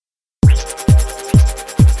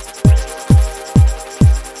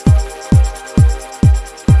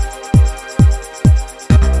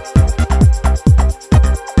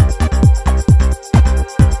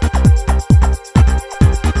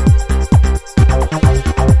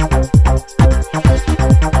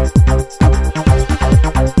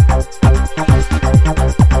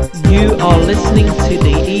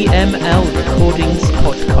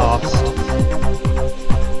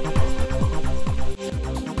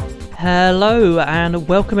Hello and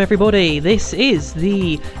welcome everybody. This is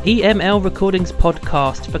the EML Recordings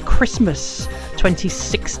podcast for Christmas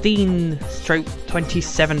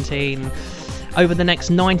 2016/2017. Over the next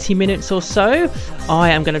 90 minutes or so, I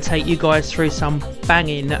am going to take you guys through some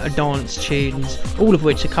banging dance tunes, all of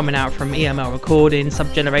which are coming out from EML Recordings,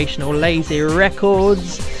 Subgenerational Lazy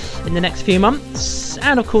Records in the next few months.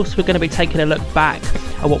 And of course, we're going to be taking a look back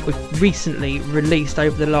at what we've recently released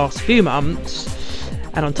over the last few months.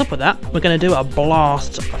 And on top of that, we're going to do a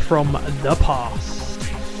blast from the past.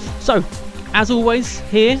 So, as always,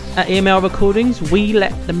 here at EML Recordings, we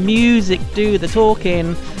let the music do the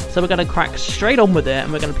talking. So we're going to crack straight on with it,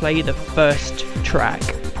 and we're going to play you the first track.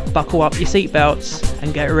 Buckle up your seatbelts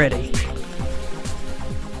and get ready.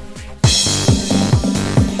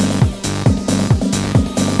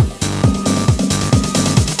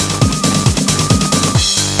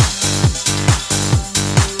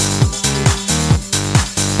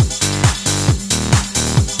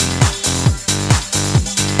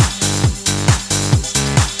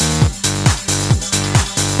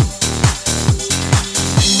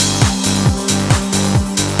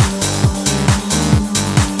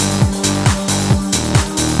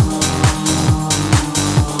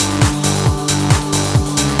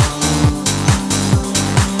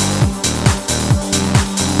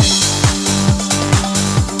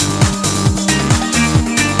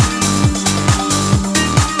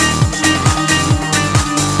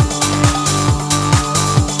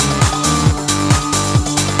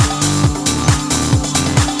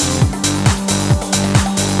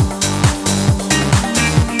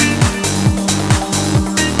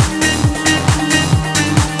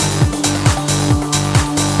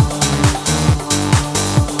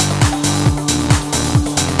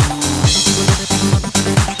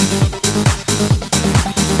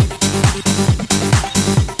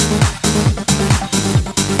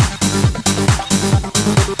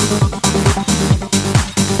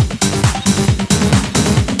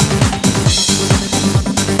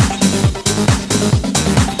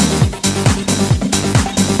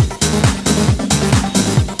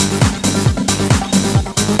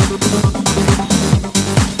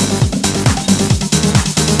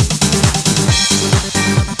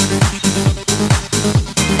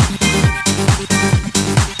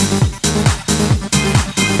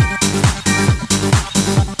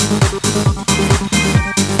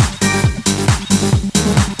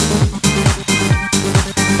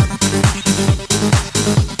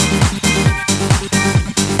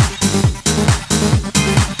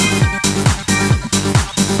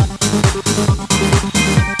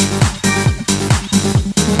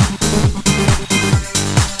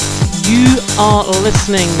 Are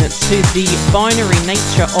listening to The Binary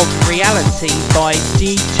Nature of Reality by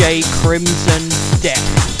DJ Crimson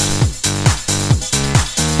Death.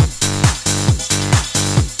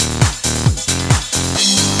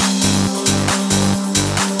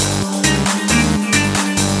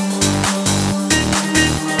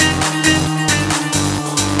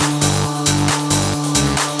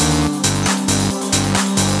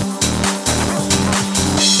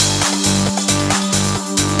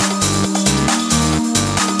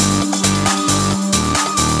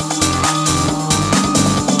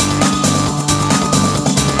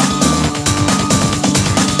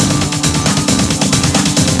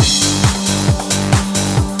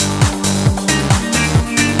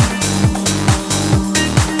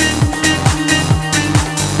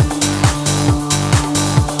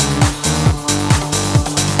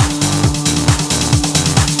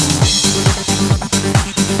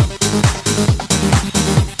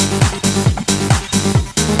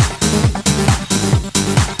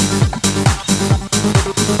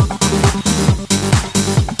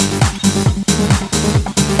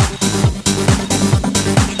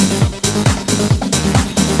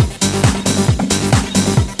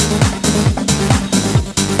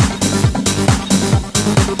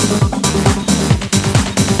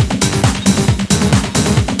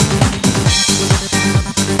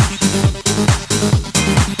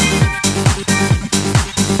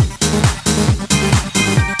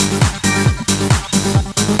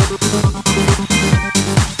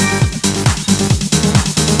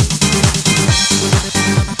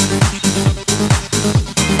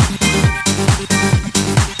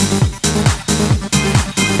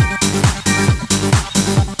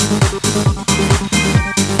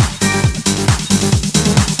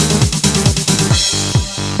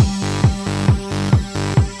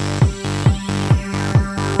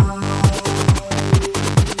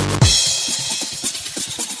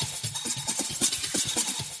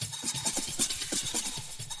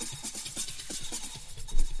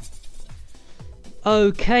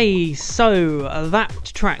 Okay, so that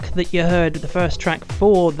track that you heard, the first track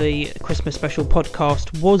for the Christmas special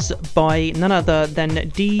podcast, was by none other than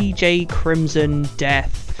DJ Crimson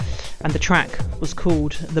Death, and the track was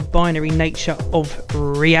called The Binary Nature of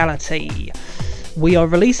Reality. We are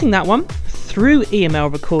releasing that one through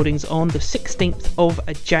EML Recordings on the 16th of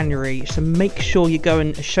January, so make sure you go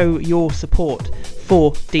and show your support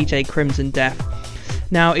for DJ Crimson Death.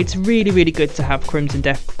 Now, it's really, really good to have Crimson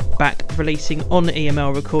Death back releasing on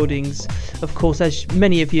EML Recordings. Of course, as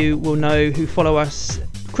many of you will know who follow us,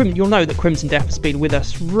 you'll know that Crimson Death has been with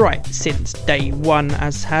us right since day one,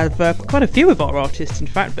 as have quite a few of our artists, in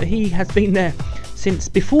fact, but he has been there since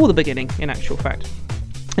before the beginning, in actual fact.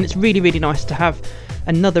 And it's really, really nice to have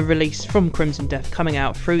another release from Crimson Death coming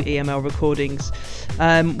out through EML Recordings.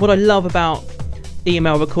 What I love about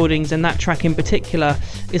EML Recordings, and that track in particular,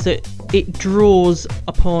 is that it draws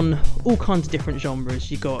upon all kinds of different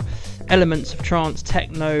genres. You've got elements of trance,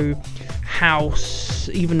 techno, house,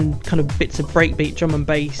 even kind of bits of breakbeat, drum and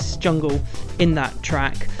bass, jungle in that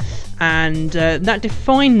track. And that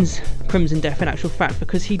defines Crimson Death in actual fact,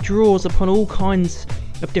 because he draws upon all kinds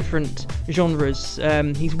of different genres.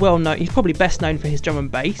 He's well known, he's probably best known for his drum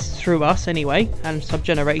and bass, through us anyway, and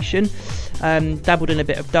Subgeneration. Dabbled in a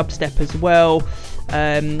bit of dubstep as well.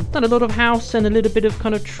 Done a lot of house and a little bit of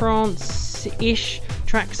kind of trance-ish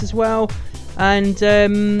tracks as well. And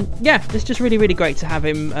yeah, it's just really, really great to have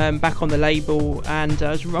him back on the label, and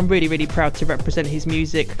I'm really, really proud to represent his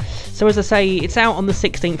music. So as I say, it's out on the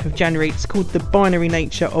 16th of January. It's called The Binary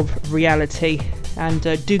Nature of Reality, and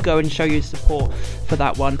do go and show your support for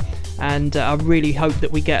that one. And I really hope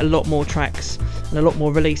that we get a lot more tracks and a lot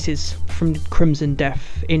more releases from Crimson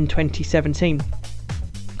Death in 2017.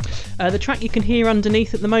 The track you can hear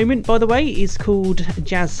underneath at the moment, by the way, is called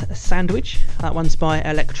Jazz Sandwich. That one's by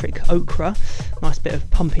Electric Okra. Nice bit of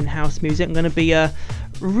pumping house music. I'm going to be not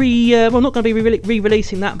going to be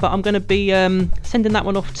re-releasing that, but I'm going to be sending that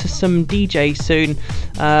one off to some DJs soon.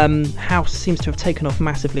 House seems to have taken off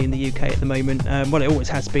massively in the UK at the moment. Well, it always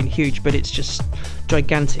has been huge, but it's just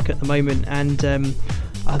gigantic at the moment. And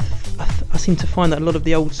I seem to find that a lot of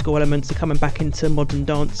the old school elements are coming back into modern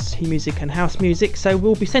dance music and house music, so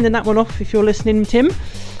we'll be sending that one off if you're listening, Tim,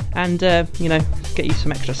 and get you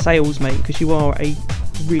some extra sales, mate, because you are a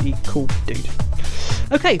really cool dude.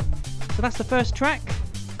 Okay, so that's the first track,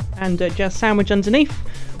 and Jazz Sandwich underneath,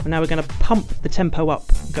 and now we're going to pump the tempo up,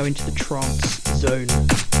 go into the trance zone.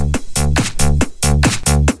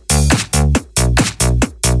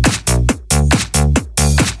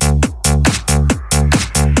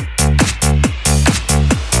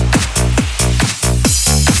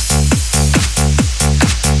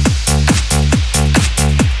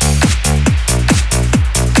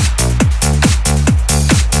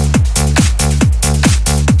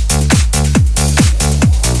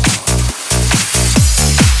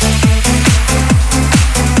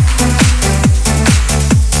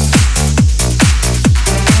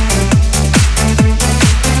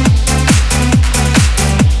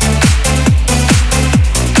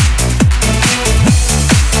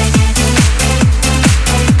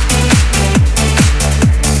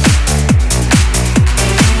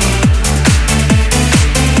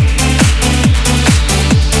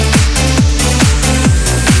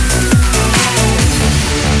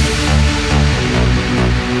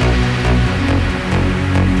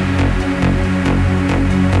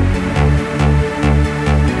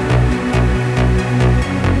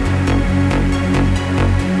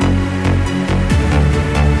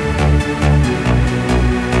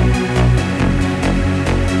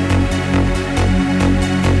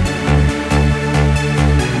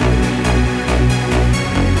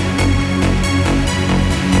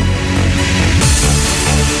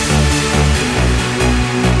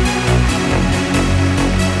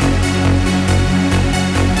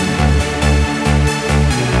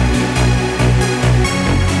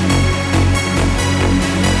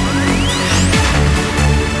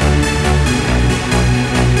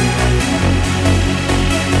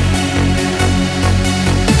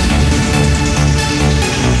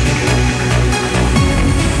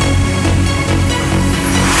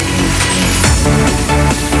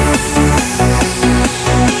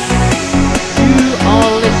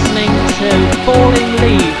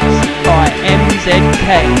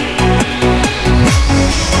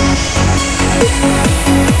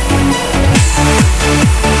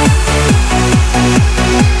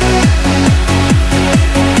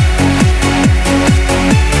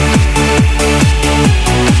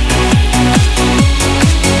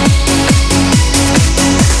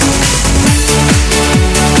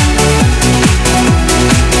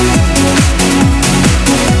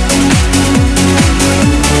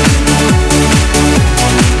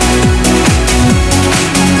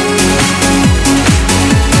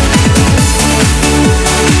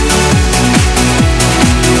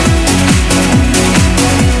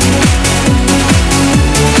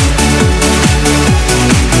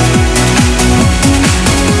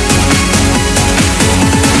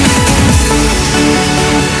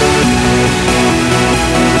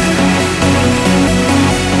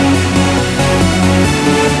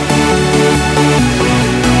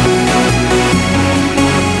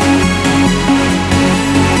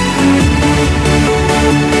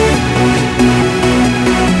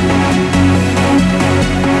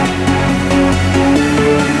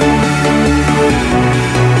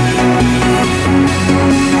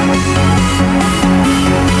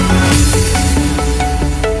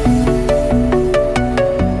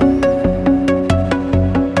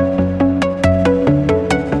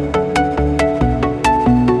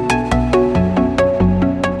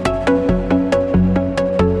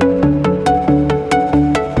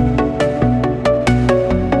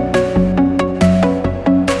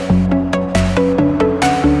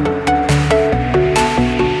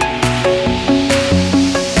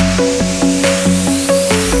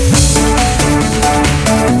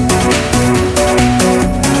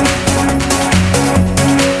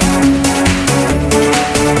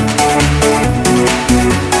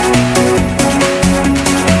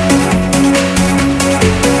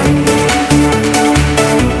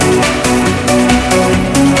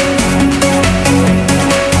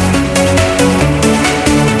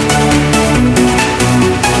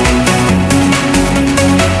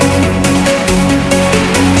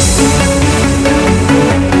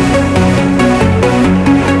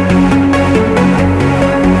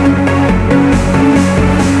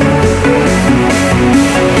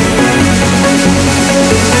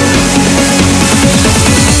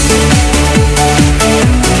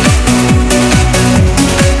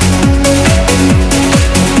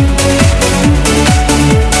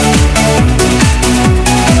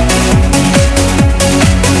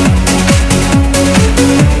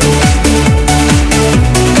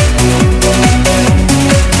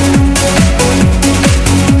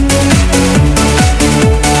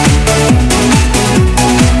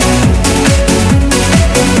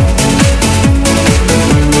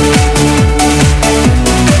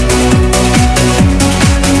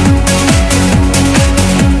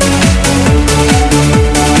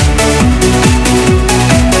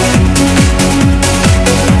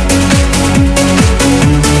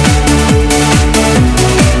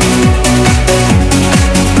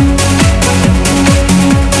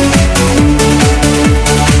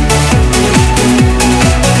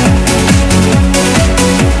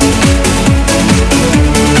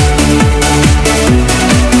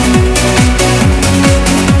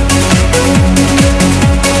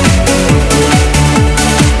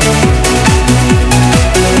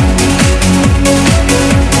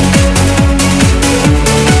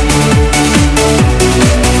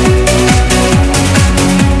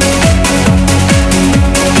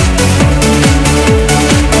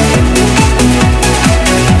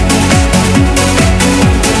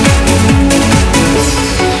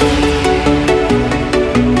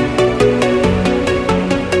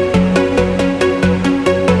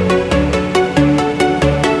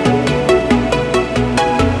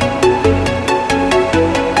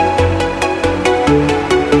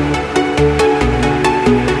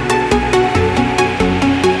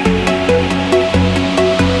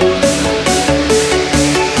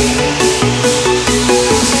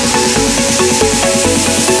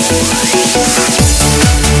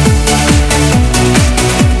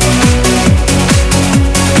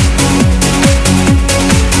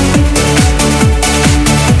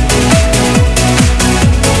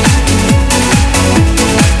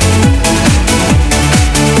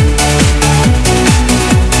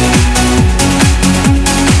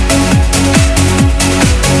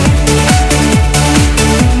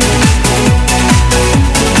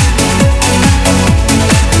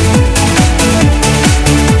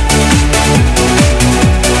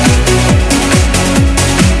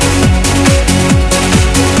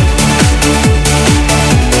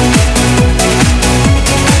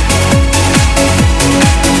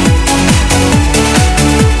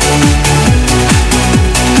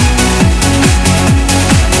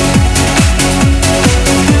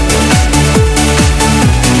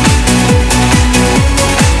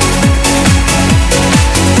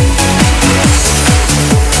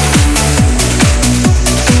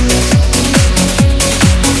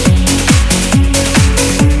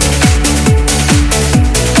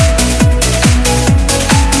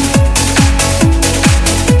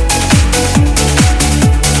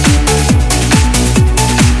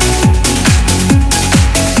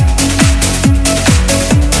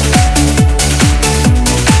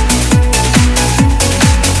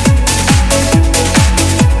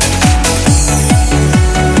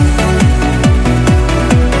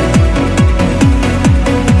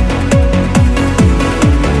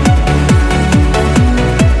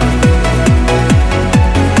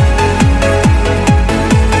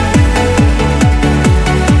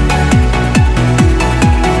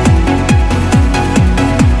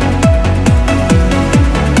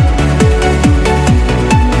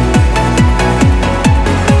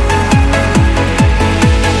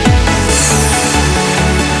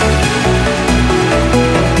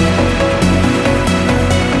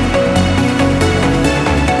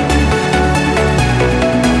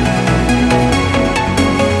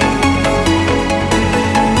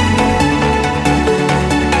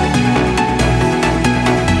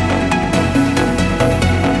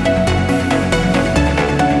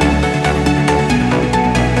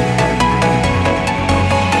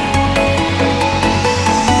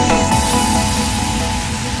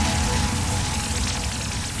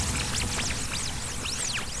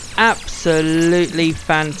 absolutely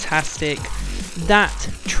fantastic. That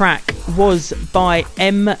track was by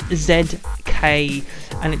MZK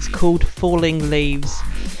and it's called Falling Leaves.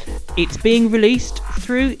 It's being released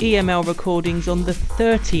through EML Recordings on the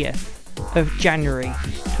 30th of January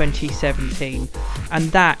 2017,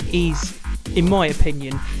 and that is, in my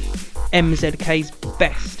opinion, MZK's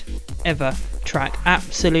best ever track.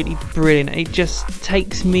 Absolutely brilliant. It just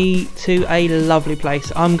takes me to a lovely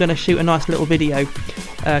place. I'm going to shoot a nice little video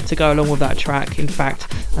to go along with that track, in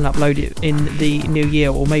fact, and upload it in the new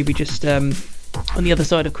year, or maybe just on the other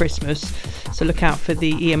side of Christmas. So look out for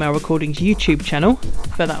the EML Recordings YouTube channel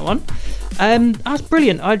for that one. That was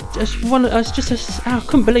brilliant. I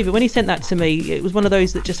couldn't believe it when he sent that to me. It was one of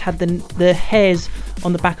those that just had the hairs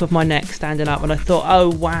on the back of my neck standing up, and I thought, oh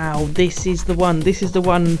wow, this is the one,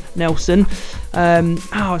 Nelson.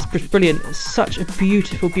 It's brilliant. It's such a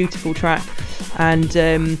beautiful track, and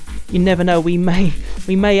you never know, we may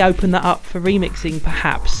open that up for remixing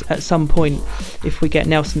perhaps at some point if we get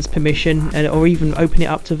Nelson's permission, or even open it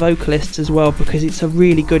up to vocalists as well, because it's a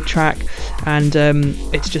really good track, and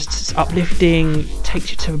it's uplifting, takes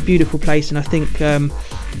you to a beautiful place, and I think I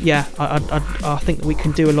think that we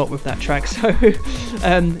can do a lot with that track. So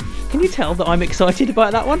can you tell that I'm excited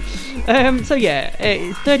about that one? It's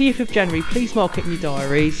 30th of January. Please mark it in your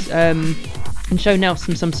diaries, and show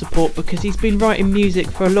Nelson some support, because he's been writing music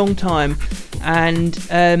for a long time, and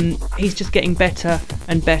he's just getting better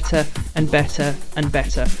and better and better and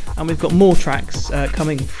better. And we've got more tracks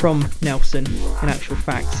coming from Nelson, in actual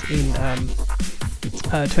fact, in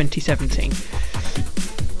 2017.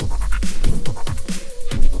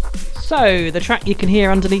 So the track you can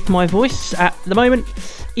hear underneath my voice at the moment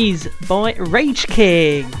is by Rage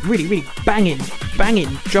King. Really banging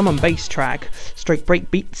drum and bass track, straight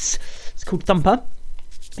break beats. It's called Thumper.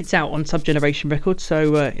 It's out on Subgeneration Records,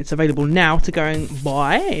 so it's available now to go and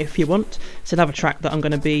buy if you want. It's another track that I'm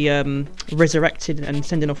going to be resurrected and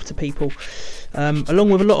sending off to people, along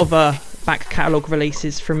with a lot of back catalogue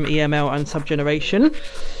releases from EML and Subgeneration.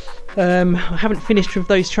 I haven't finished with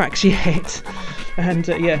those tracks yet, and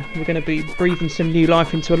we're going to be breathing some new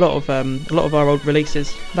life into a lot of our old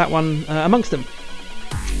releases. That one amongst them.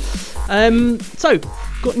 So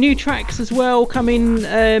got new tracks as well coming.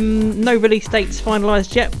 No release dates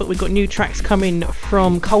finalised yet, but we've got new tracks coming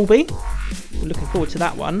from Colby. We're looking forward to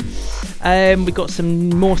that one. We've got some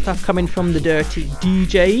more stuff coming from the Dirty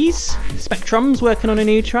DJs. Spectrum's working on a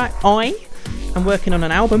new track. I'm working on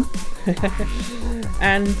an album.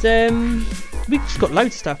 And we've just got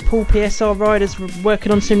loads of stuff. Paul PSR Riders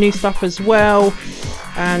working on some new stuff as well.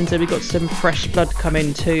 And we've got some fresh blood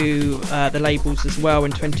coming to the labels as well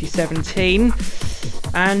in 2017.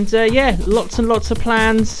 And lots and lots of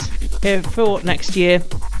plans for next year.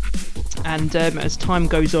 And as time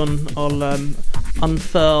goes on, I'll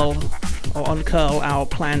uncurl our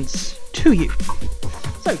plans to you.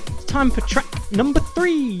 So it's time for track number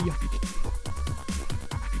 3.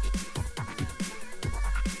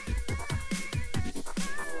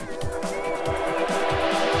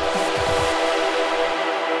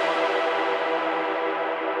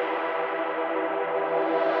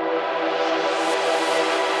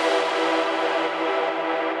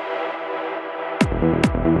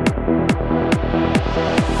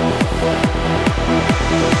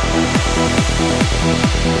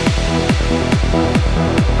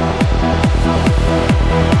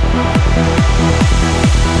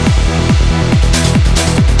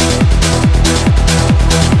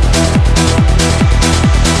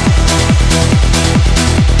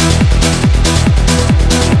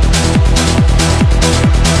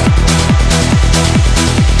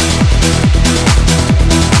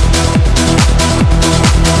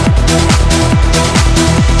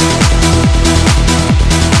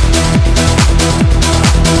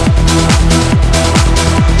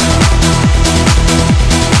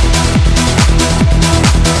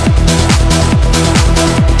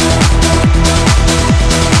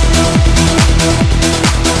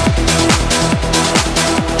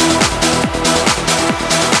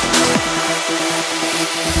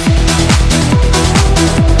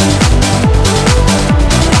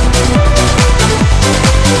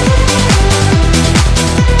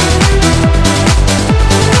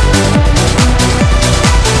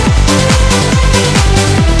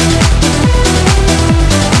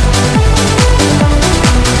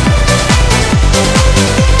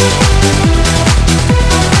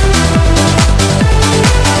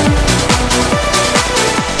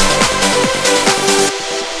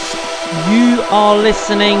 Are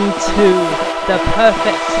listening to The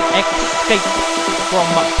Perfect Escape from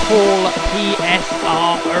Paul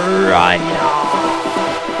PSR Ryder.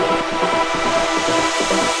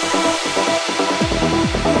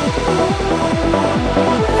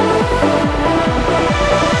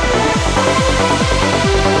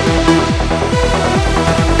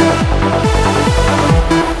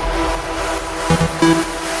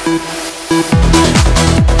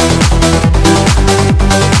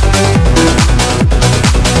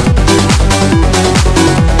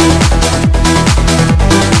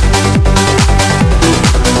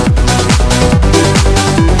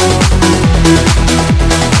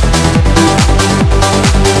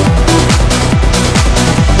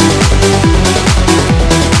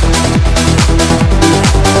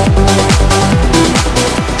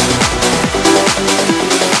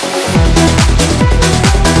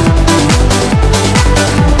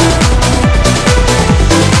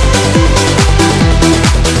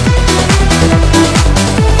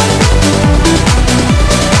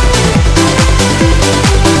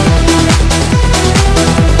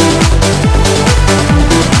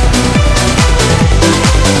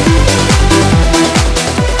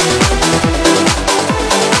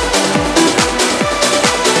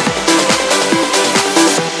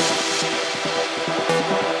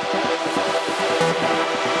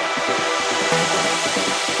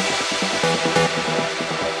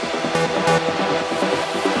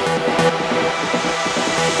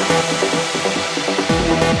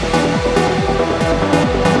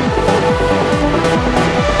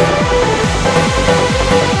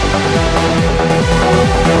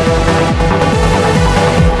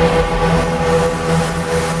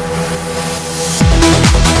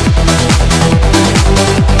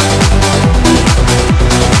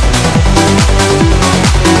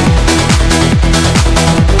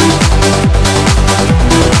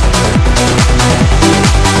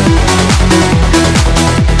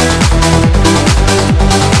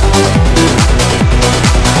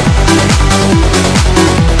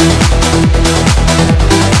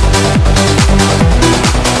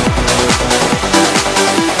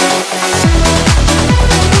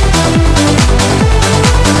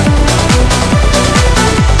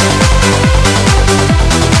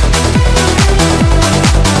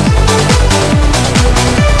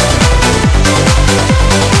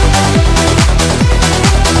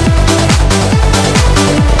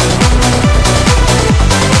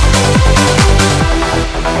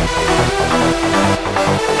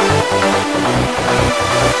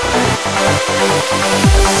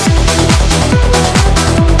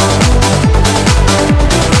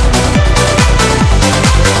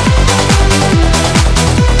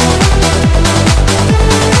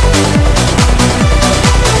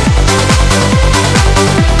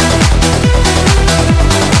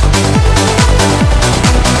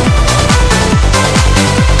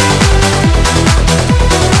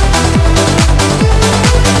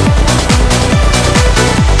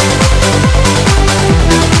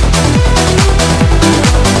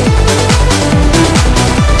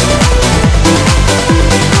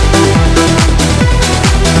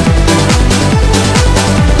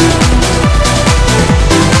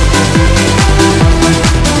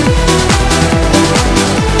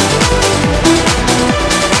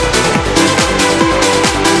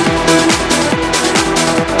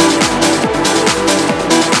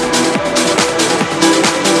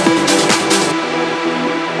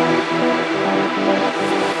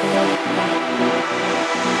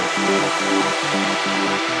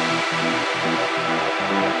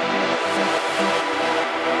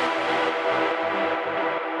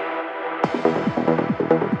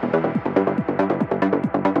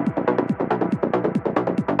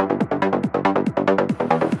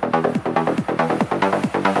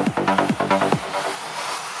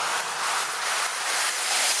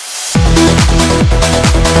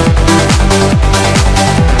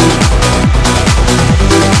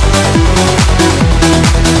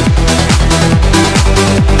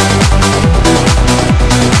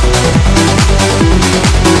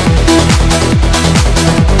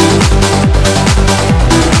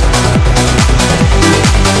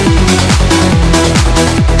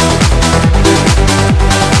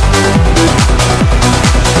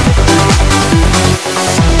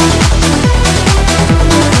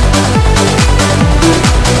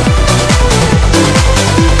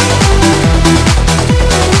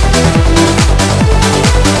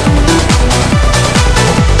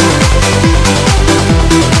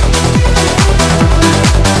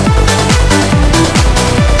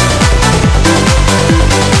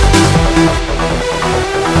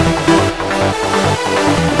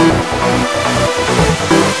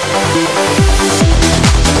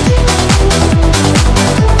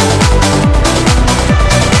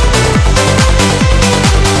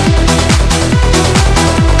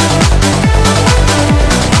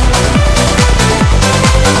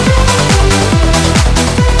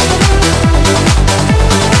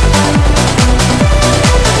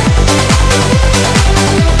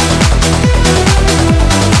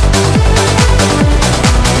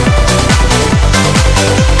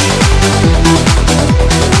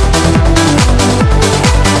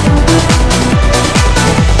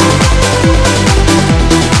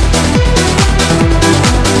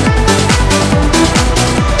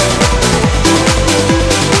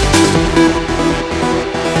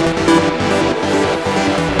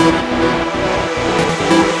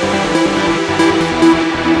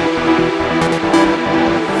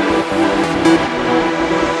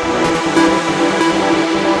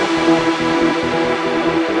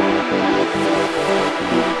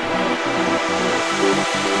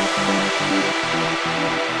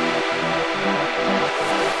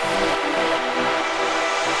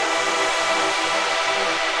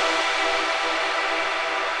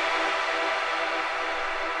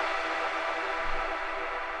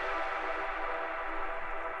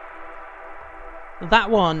 That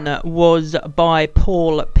one was by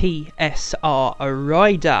Paul P.S.R.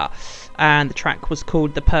 Ryder, and the track was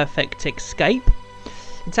called The Perfect Escape.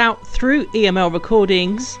 It's out through EML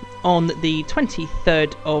Recordings on the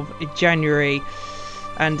 23rd of January,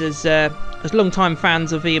 and as long-time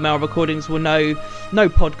fans of EML Recordings will know, no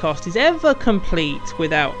podcast is ever complete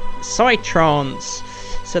without Psytrance.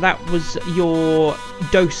 So that was your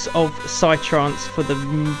dose of Psytrance for the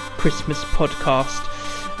Christmas podcast.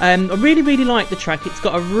 I really like the track. It's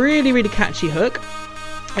got a really catchy hook.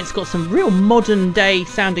 It's got some real modern day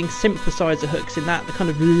sounding synthesizer hooks in that, the kind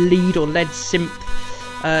of lead or lead synth.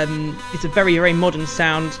 It's a very modern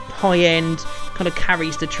sound, high end, kind of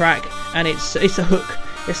carries the track, and it's a hook.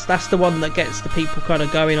 That's the one that gets the people kind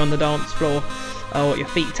of going on the dance floor, or your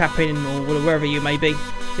feet tapping, or wherever you may be.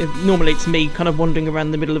 Normally it's me kind of wandering around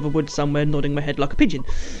the middle of a wood somewhere, nodding my head like a pigeon.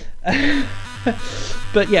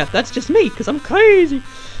 But yeah, that's just me, because I'm crazy.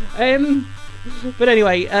 But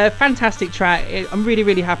anyway, fantastic track. I'm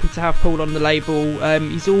really happy to have Paul on the label.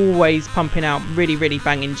 He's always pumping out really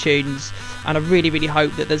banging tunes, and I really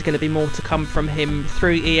hope that there's going to be more to come from him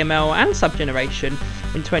through EML and Subgeneration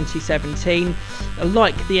in 2017. I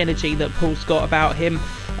like the energy that Paul's got about him.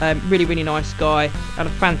 Really nice guy, and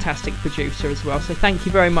a fantastic producer as well. So thank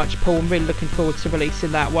you very much, Paul. I'm really looking forward to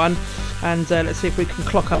releasing that one, and let's see if we can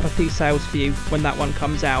clock up a few sales for you when that one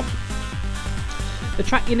comes out. The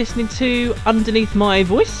track you're listening to underneath my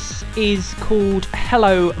voice is called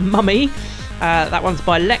Hello Mummy. That one's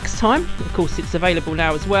by Lextime. Of course, it's available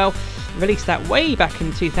now as well. Released that way back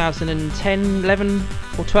in 2010, 11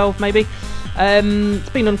 or 12 maybe. It's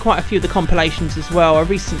been on quite a few of the compilations as well. I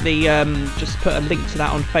recently just put a link to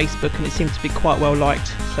that on Facebook, and it seemed to be quite well liked,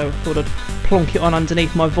 so I thought I'd plonk it on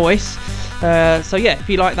underneath my voice. So yeah, if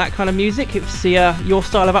you like that kind of music, it's your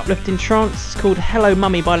style of uplifting trance. It's called Hello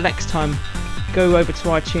Mummy by Lextime. Go over to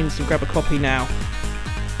iTunes and grab a copy now.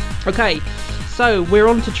 Okay, so we're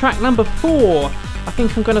on to track number 4. I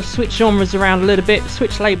think I'm going to switch genres around a little bit,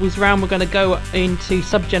 switch labels around. We're going to go into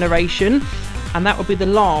Subgeneration, and that will be the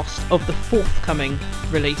last of the forthcoming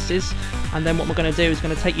releases. And then what we're going to do is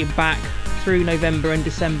going to take you back through November and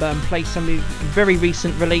December and play some very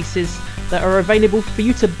recent releases that are available for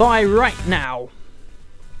you to buy right now.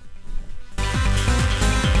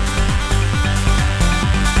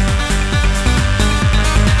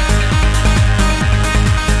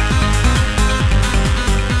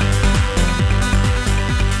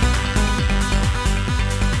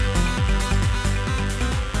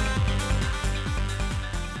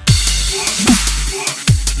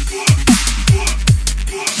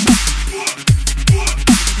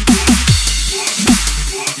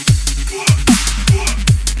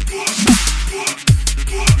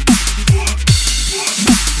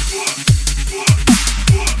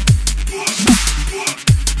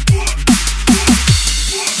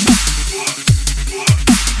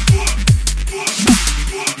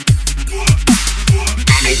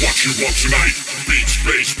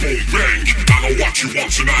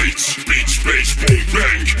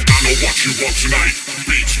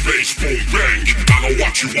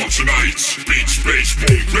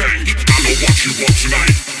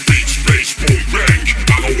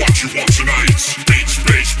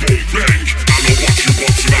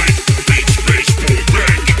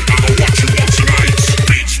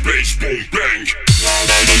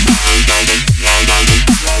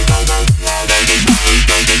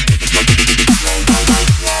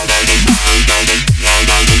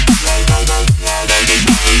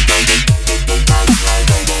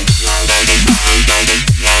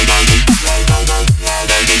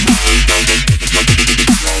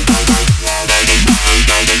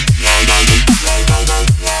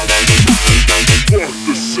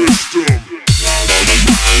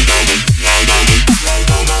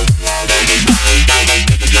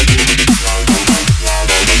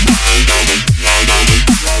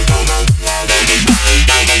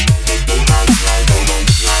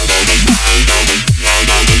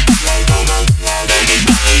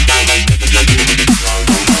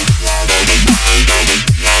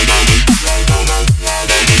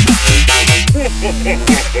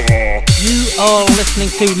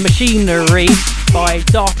 To Machinery by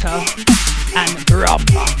Data and Drum.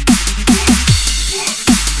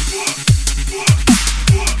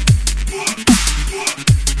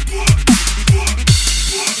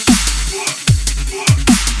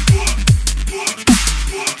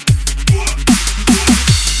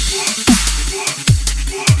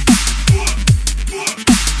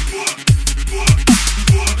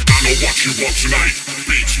 you want tonight.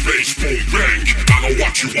 Beats, bass, boom, bang. I know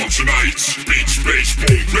what you want tonight. Beats, bass,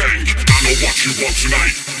 boom, bang. I know what you want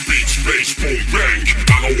tonight. Beats, bass, boom, bang.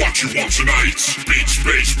 I know what you want tonight. Beats,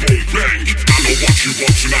 bass, boom, bang. I know what you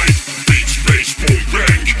want tonight. Beats, bass, boom,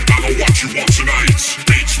 bang. I know what you want tonight.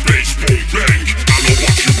 Beats, bass, boom, bang. I know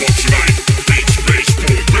what you want tonight. Beats, bass,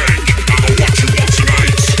 boom, bang. I know what you want tonight.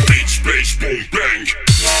 Beats, bass, boom, bang.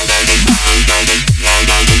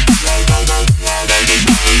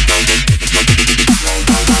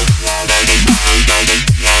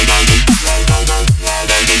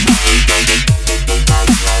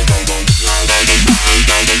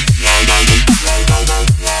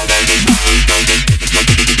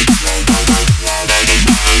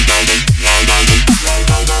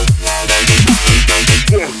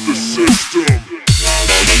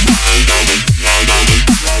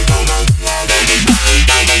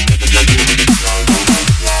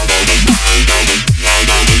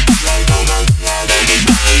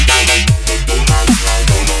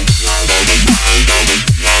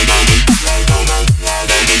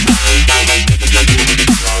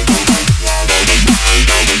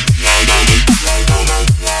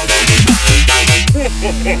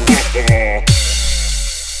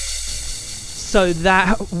 So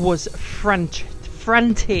that was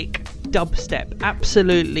frantic dubstep,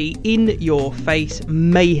 absolutely in your face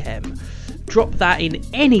mayhem. Drop that in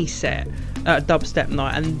any set at dubstep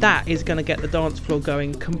night and that is going to get the dance floor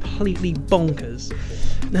going completely bonkers.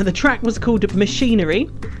 Now the track was called Machinery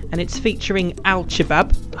and it's featuring Al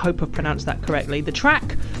Shabab, I hope I've pronounced that correctly. The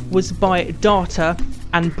track was by Data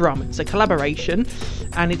and Brum. It's a collaboration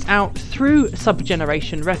and it's out through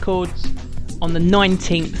Subgeneration Records on the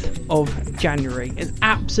 19th of January. It's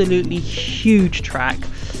absolutely huge track.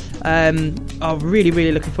 I'm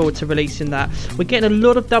really looking forward to releasing that. We're getting a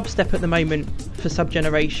lot of dubstep at the moment for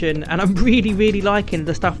Subgeneration and I'm really liking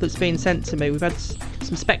the stuff that's being sent to me. We've had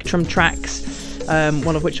some Spectrum tracks,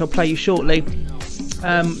 one of which I'll play you shortly,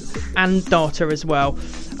 and Data as well.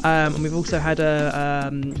 And we've also had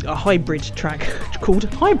a hybrid track called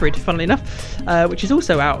Hybrid, funnily enough, which is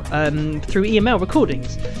also out through EML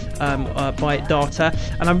Recordings by Data.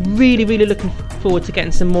 And I'm really looking forward to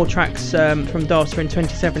getting some more tracks from Data in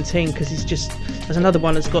 2017 because there's another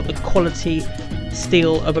one that's got the quality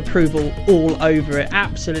seal of approval all over it.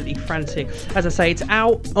 Absolutely frantic. As I say, it's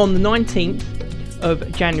out on the 19th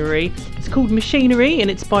of January. It's called Machinery and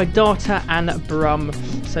it's by Data and Brum.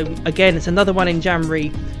 So again, it's another one in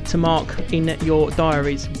January to mark in your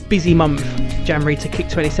diaries. Busy month, January, to kick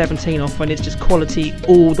 2017 off when it's just quality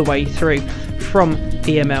all the way through from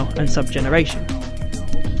EML and Subgeneration.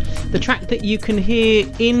 The track that you can hear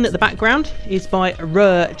in the background is by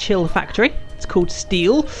Rur Chill Factory. It's called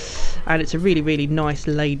Steel and it's a really nice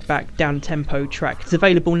laid back down tempo track. It's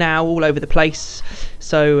available now all over the place,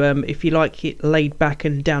 so if you like it laid back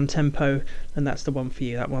and down tempo, then that's the one for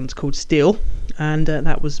you. That one's called Steel and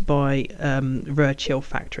that was by Rur Chill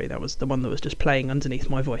Factory. That was the one that was just playing underneath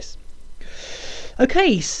my voice.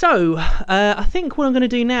 Okay, so I think what I'm going to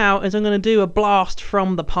do now is I'm going to do a blast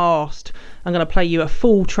from the past. I'm going to play you a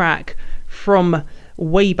full track from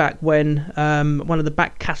way back when, one of the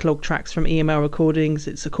back catalogue tracks from EML Recordings.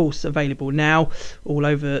 It's of course available now all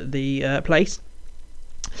over the place.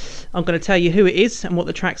 I'm going to tell you who it is and what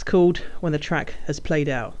the track's called when the track has played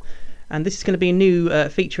out. And this is going to be a new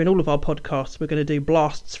feature in all of our podcasts. We're going to do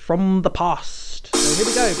blasts from the past. So here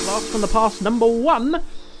we go, blast from the past number 1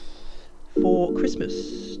 for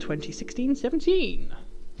Christmas 2016-17.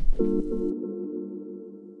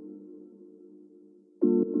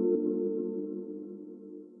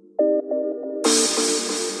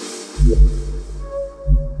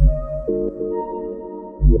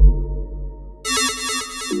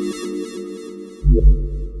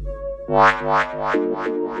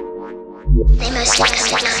 They mostly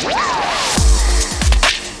come at night.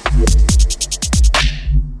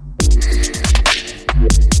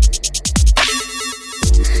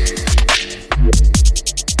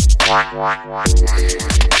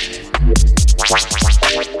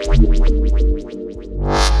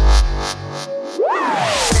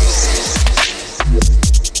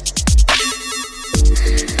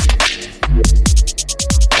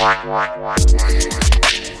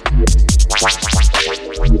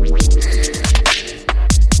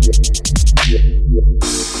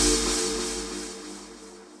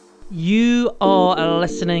 You are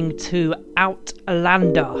listening to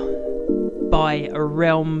Outlander by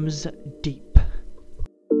Realms Deep.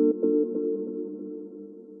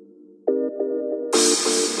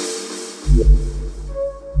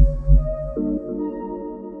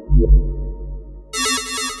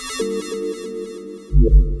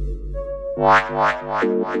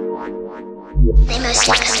 They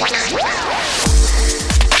mostly come at night.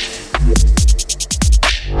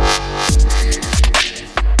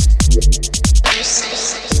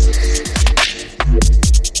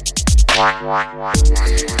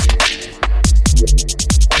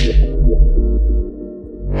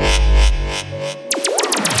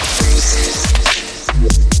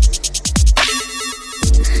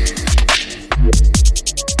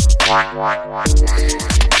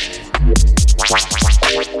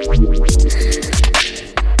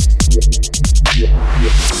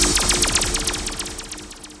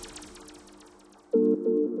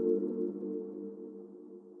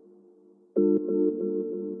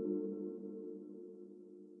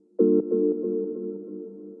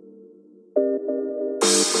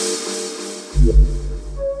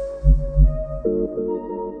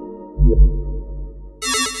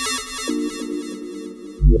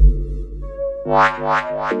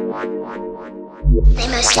 They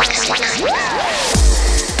mostly come at night.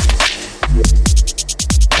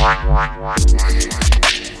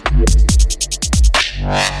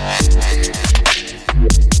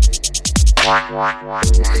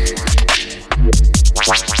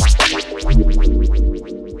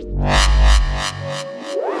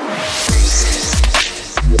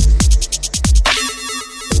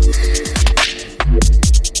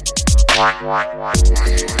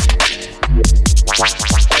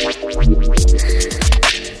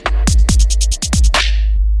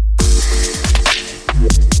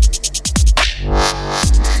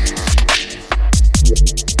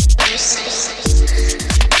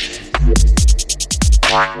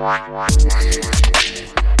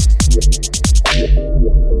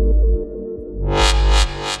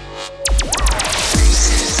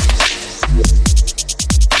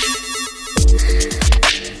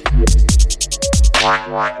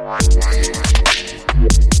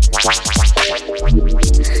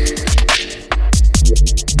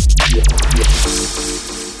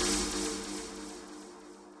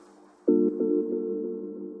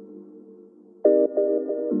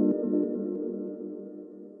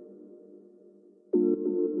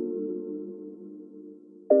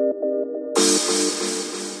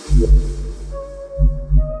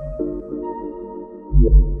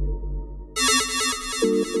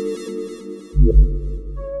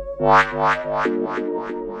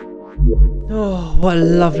 Oh, what a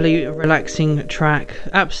lovely, relaxing track.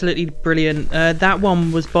 Absolutely brilliant. That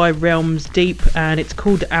one was by Realms Deep and it's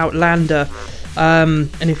called Outlander. And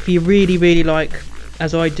if you really, really like,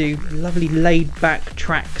 as I do, lovely laid-back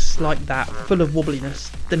tracks like that, full of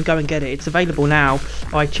wobbliness, then go and get it. It's available now.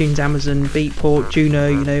 iTunes, Amazon, Beatport,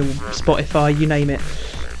 Juno, Spotify, you name it.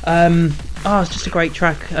 It's just a great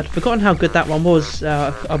track. I'd forgotten how good that one was.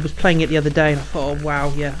 I was playing it the other day and I thought, oh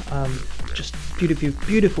wow, yeah, just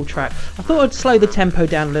beautiful track. I thought I'd slow the tempo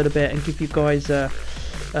down a little bit and give you guys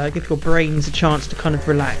give your brains a chance to kind of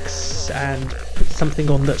relax and put something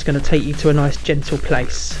on that's going to take you to a nice gentle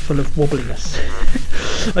place full of wobbliness.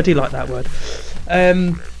 I do like that word.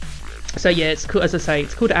 So yeah, it's cool. As I say,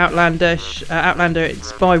 it's called Outlander.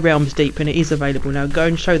 It's by Realms Deep and it is available now. Go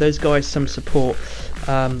and show those guys some support.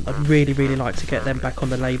 I'd really like to get them back on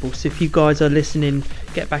the label. So if you guys are listening,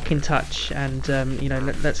 get back in touch and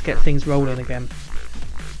let's get things rolling again.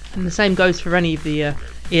 And the same goes for any of the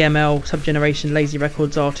EML, Subgeneration, Lazy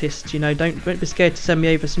Records artists. Don't be scared to send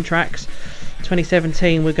me over some tracks.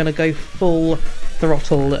 2017, we're going to go full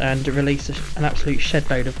throttle and release an absolute shed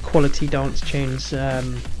load of quality dance tunes. As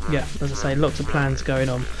I say, lots of plans going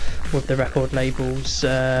on with the record labels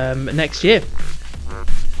next year.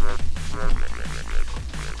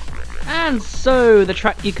 And so the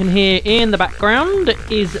track you can hear in the background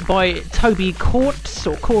is by Toby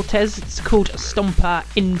Cortez. It's called Stomper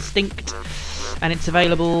Instinct and it's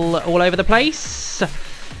available all over the place.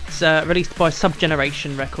 It's released by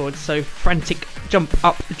Subgeneration Records, so frantic jump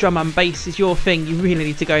up drum and bass is your thing. You really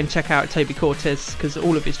need to go and check out Toby Cortez because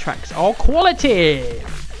all of his tracks are quality.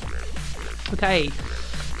 Okay,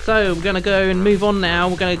 so we're going to go and move on now.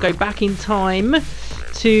 We're going to go back in time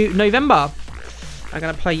to November. I'm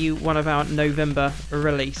going to play you one of our November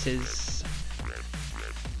releases.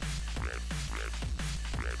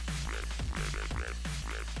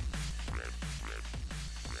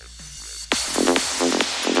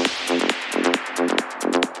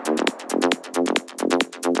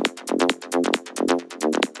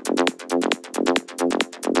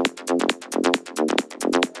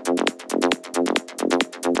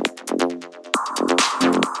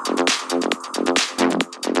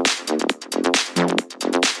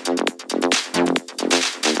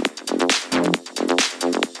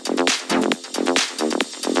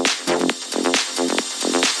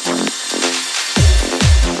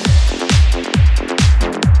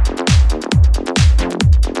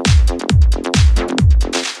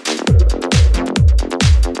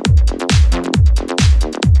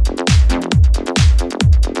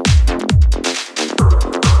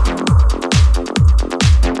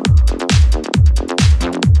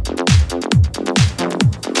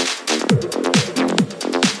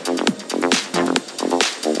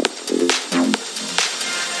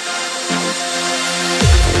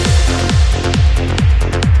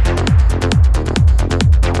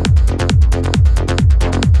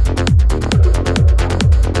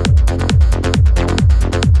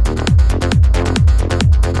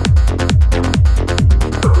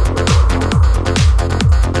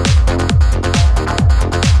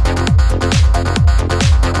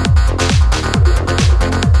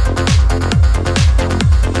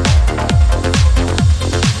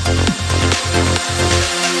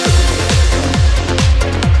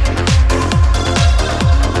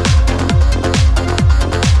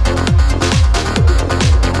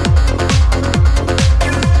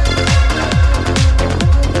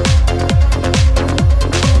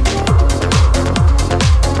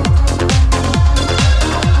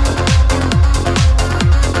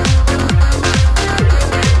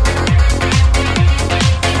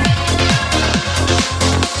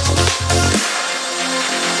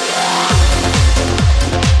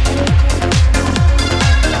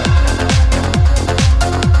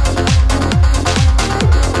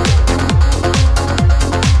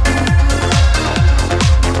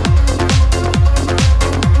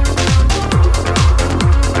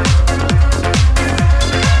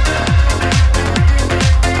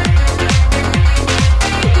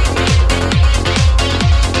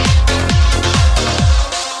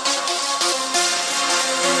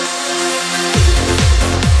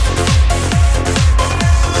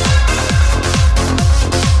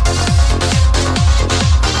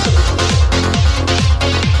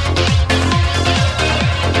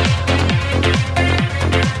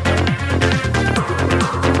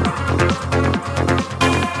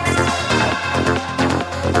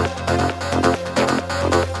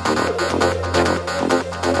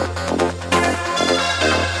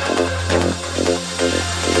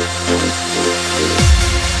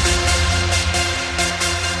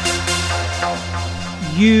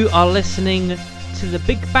 You are listening to The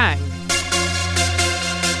Big Bang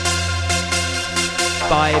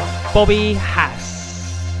by Bobby Hass.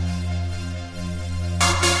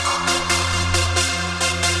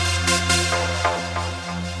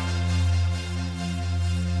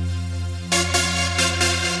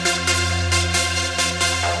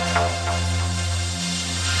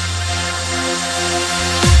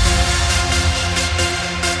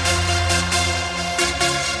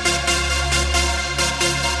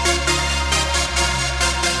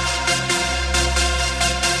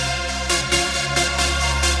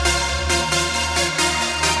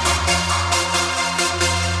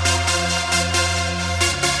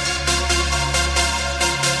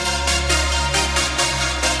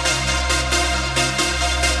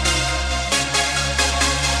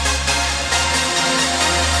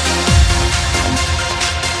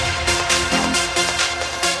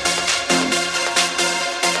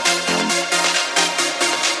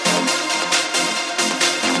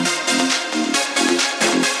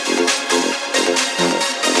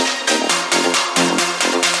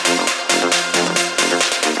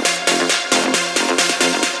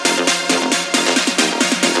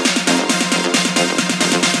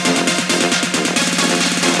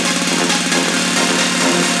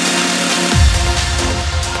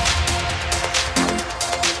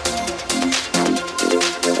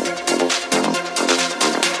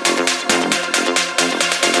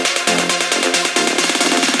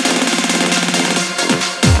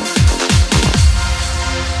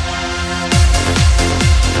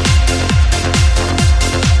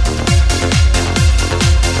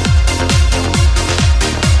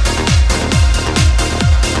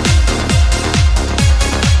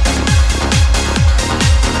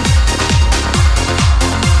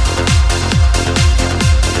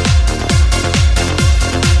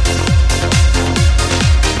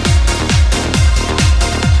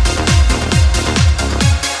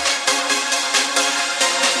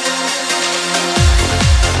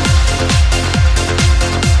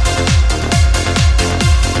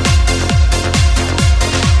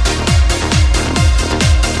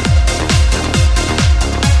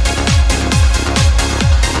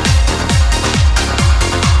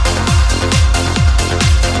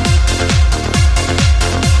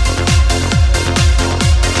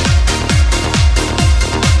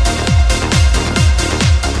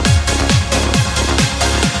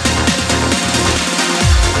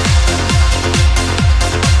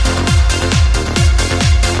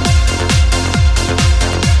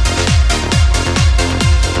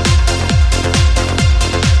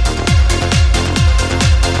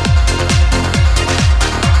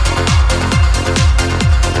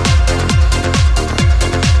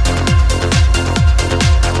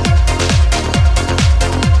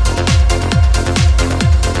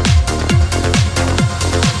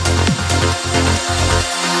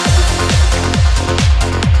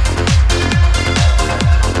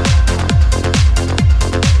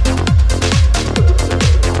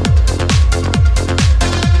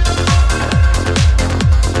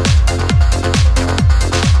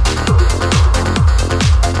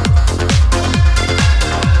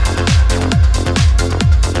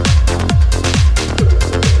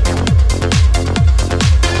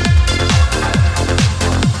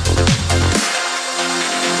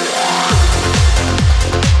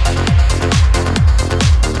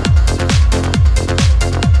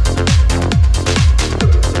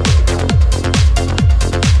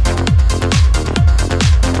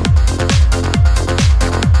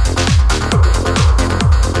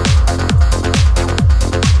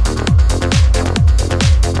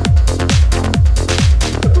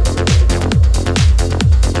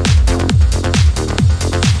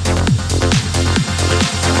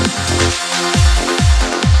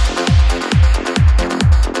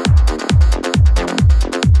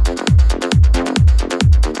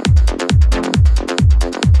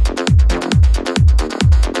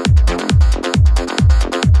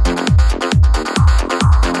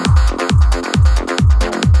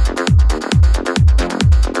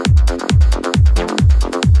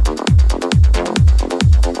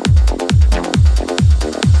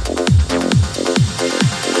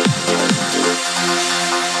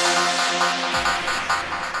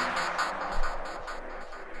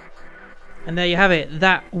 And there you have it.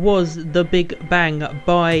 That was The Big Bang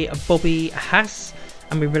by Bobby Hass,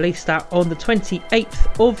 and we released that on the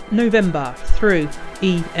 28th of November through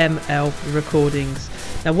EML Recordings.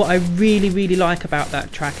 Now, what I really like about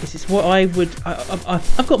that track is it's what I would...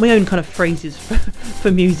 I've got my own kind of phrases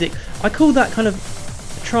for music. I call that kind of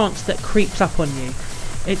trance that creeps up on you.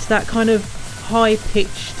 It's that kind of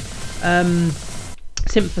high-pitched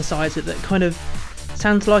synthesizer that kind of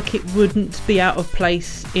sounds like it wouldn't be out of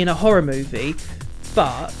place in a horror movie,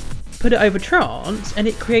 but put it over trance and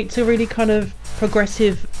it creates a really kind of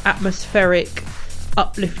progressive, atmospheric,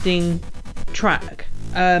 uplifting track.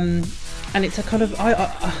 And it's a kind of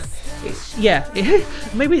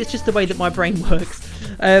maybe it's just the way that my brain works,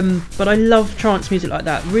 but I love trance music like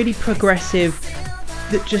that, really progressive,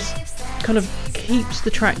 that just kind of keeps the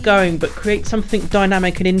track going but creates something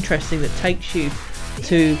dynamic and interesting that takes you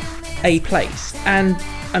to a place. And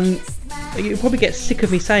you'll probably get sick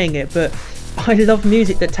of me saying it, but I love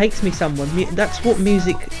music that takes me somewhere. That's what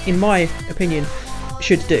music, in my opinion,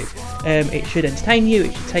 should do. It should entertain you,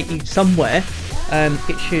 it should take you somewhere,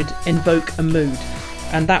 it should invoke a mood,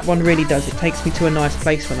 and that one really does. It takes me to a nice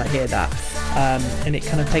place when I hear that, and it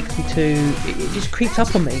kind of takes me to, it just creeps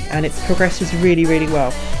up on me, and it progresses really, really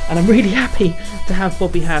well. And I'm really happy to have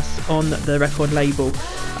Bobby Hass on the record label.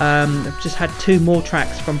 I've just had 2 more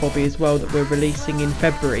tracks from Bobby as well that we're releasing in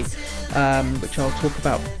February, which I'll talk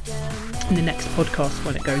about in the next podcast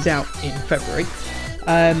when it goes out in February.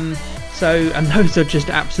 And those are just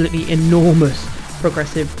absolutely enormous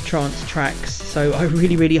progressive trance tracks. So I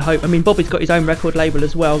really, really hope, I mean, Bobby's got his own record label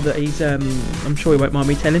as well that he's, I'm sure he won't mind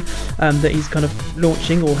me telling, that he's kind of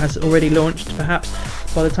launching, or has already launched perhaps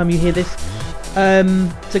by the time you hear this.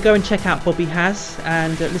 So go and check out Bobby Hass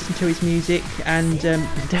and listen to his music, and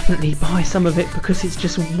definitely buy some of it because it's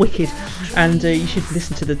just wicked. And you should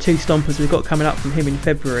listen to the 2 stompers we've got coming up from him in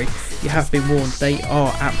February. You have been warned, they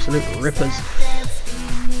are absolute rippers.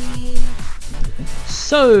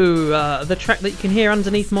 So the track that you can hear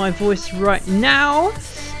underneath my voice right now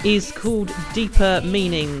is called Deeper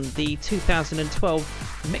Meaning, the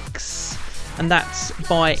 2012 mix, and that's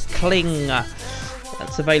by Kling.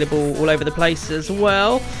 That's available all over the place as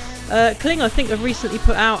well. Kling, I think, have recently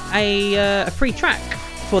put out a free track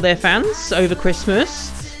for their fans over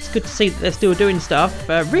Christmas. It's good to see that they're still doing stuff.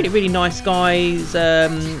 Really, really nice guys,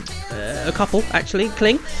 a couple actually,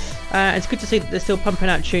 Kling. It's good to see that they're still pumping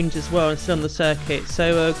out tunes as well and still on the circuit.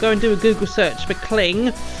 So go and do a Google search for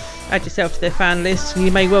Kling, add yourself to their fan list, and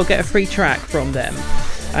you may well get a free track from them.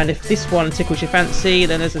 And if this one tickles your fancy,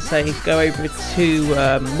 then as I say, go over to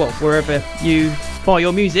wherever you buy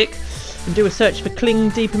your music and do a search for Kling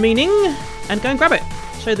Deeper Meaning and go and grab it.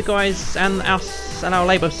 Show the guys and us and our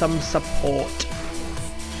label some support.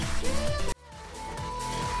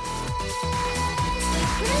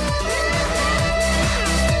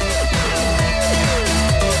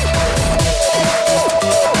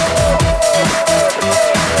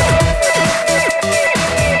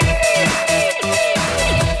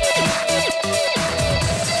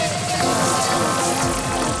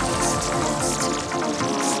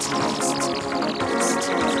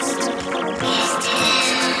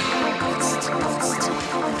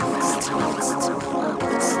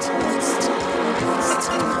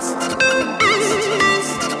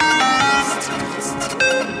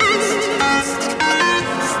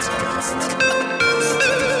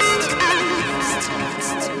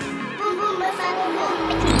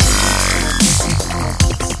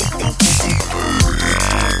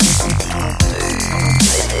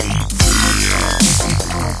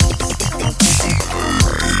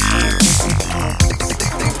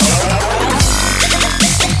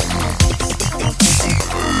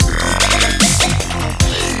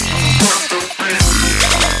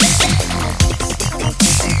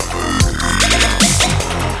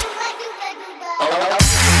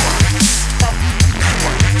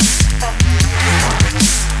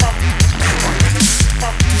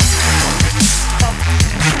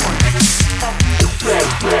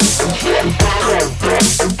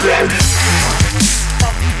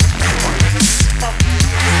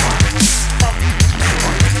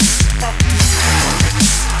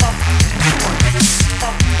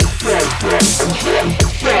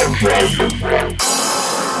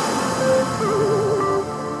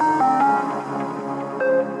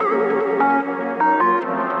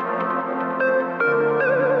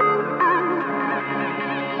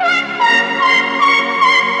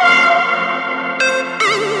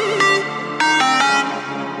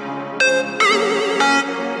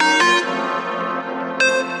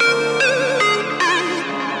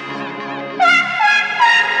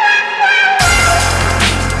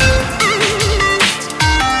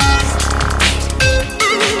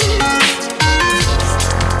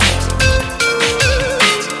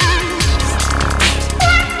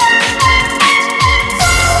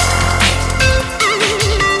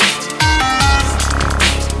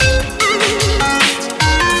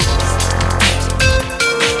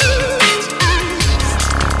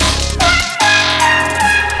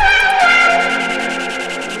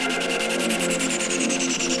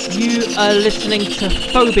 are listening to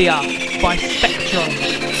Phobia by Spectrum.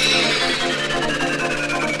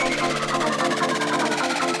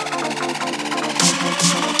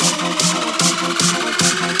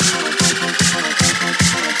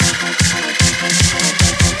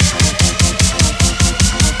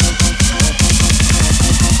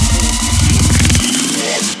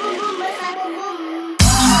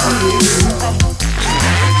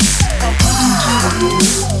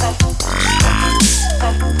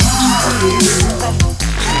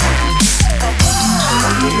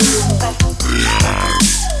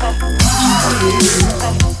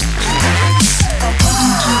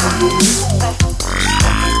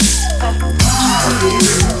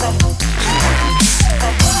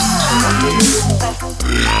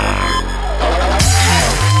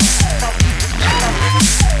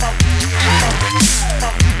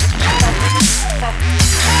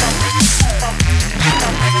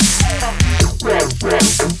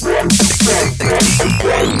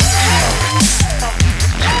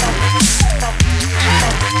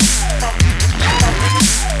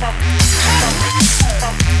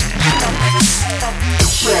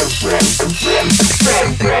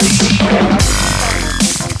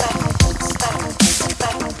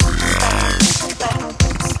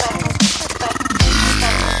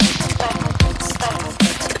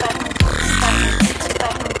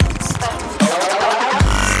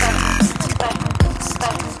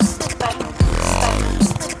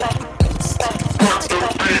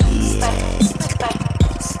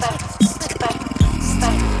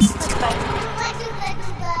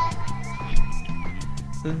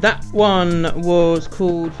 That one was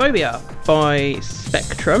called Phobia by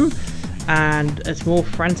Spectrum, and it's more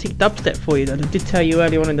frantic dubstep for you. And I did tell you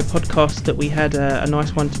earlier on in the podcast that we had a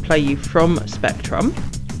nice one to play you from Spectrum.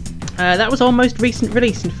 That was our most recent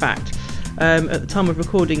release, in fact. At the time of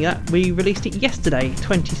recording that, we released it yesterday,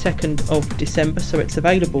 22nd of December, so it's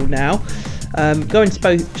available now. Go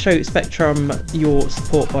and show Spectrum your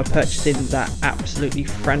support by purchasing that absolutely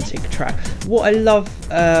frantic track. What I love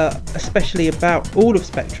especially about all of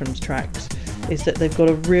Spectrum's tracks is that they've got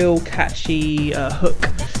a real catchy hook.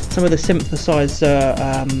 Some of the synthesizer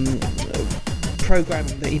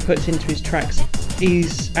programming that he puts into his tracks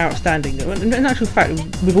is outstanding. In actual fact,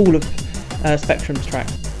 with all of Spectrum's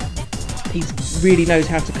tracks, he really knows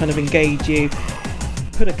how to kind of engage you,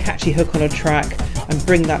 put a catchy hook on a track and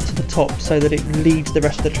bring that to the top so that it leads the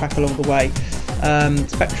rest of the track along the way.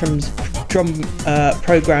 Spectrum's drum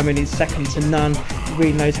programming is second to none. He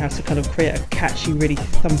really knows how to kind of create a catchy, really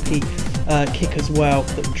thumpy kick as well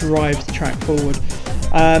that drives the track forward.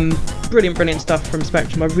 Brilliant stuff from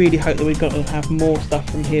Spectrum. I really hope that we're going to have more stuff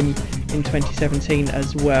from him in 2017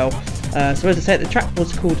 as well. So as I said, the track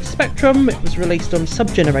was called Spectrum. It was released on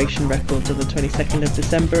Subgeneration Records on the 22nd of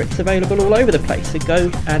December. It's available all over the place, so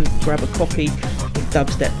go and grab a copy if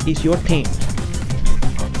dubstep is your thing.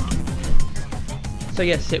 So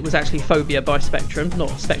yes, it was actually Phobia by Spectrum, not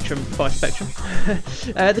Spectrum by Spectrum.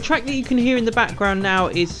 The track that you can hear in the background now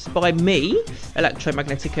is by me,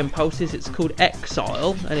 Electromagnetic Impulses. It's called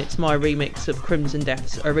Exile, and it's my remix of Crimson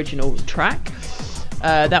Death's original track.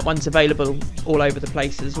 That one's available all over the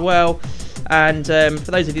place as well. And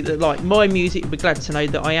for those of you that like my music, you'll be glad to know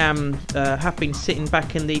that I have been sitting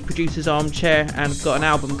back in the producer's armchair and I've got an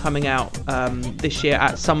album coming out this year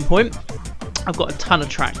at some point. I've got a ton of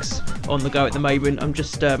tracks on the go at the moment. I'm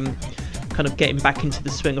just kind of getting back into the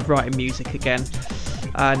swing of writing music again,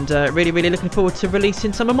 and really looking forward to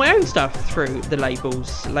releasing some of my own stuff through the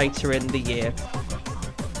labels later in the year.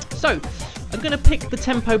 So I'm going to pick the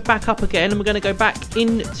tempo back up again, and we're going to go back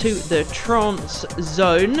into the trance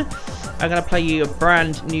zone. I'm going to play you a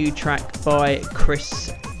brand new track by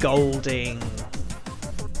Chris Golding.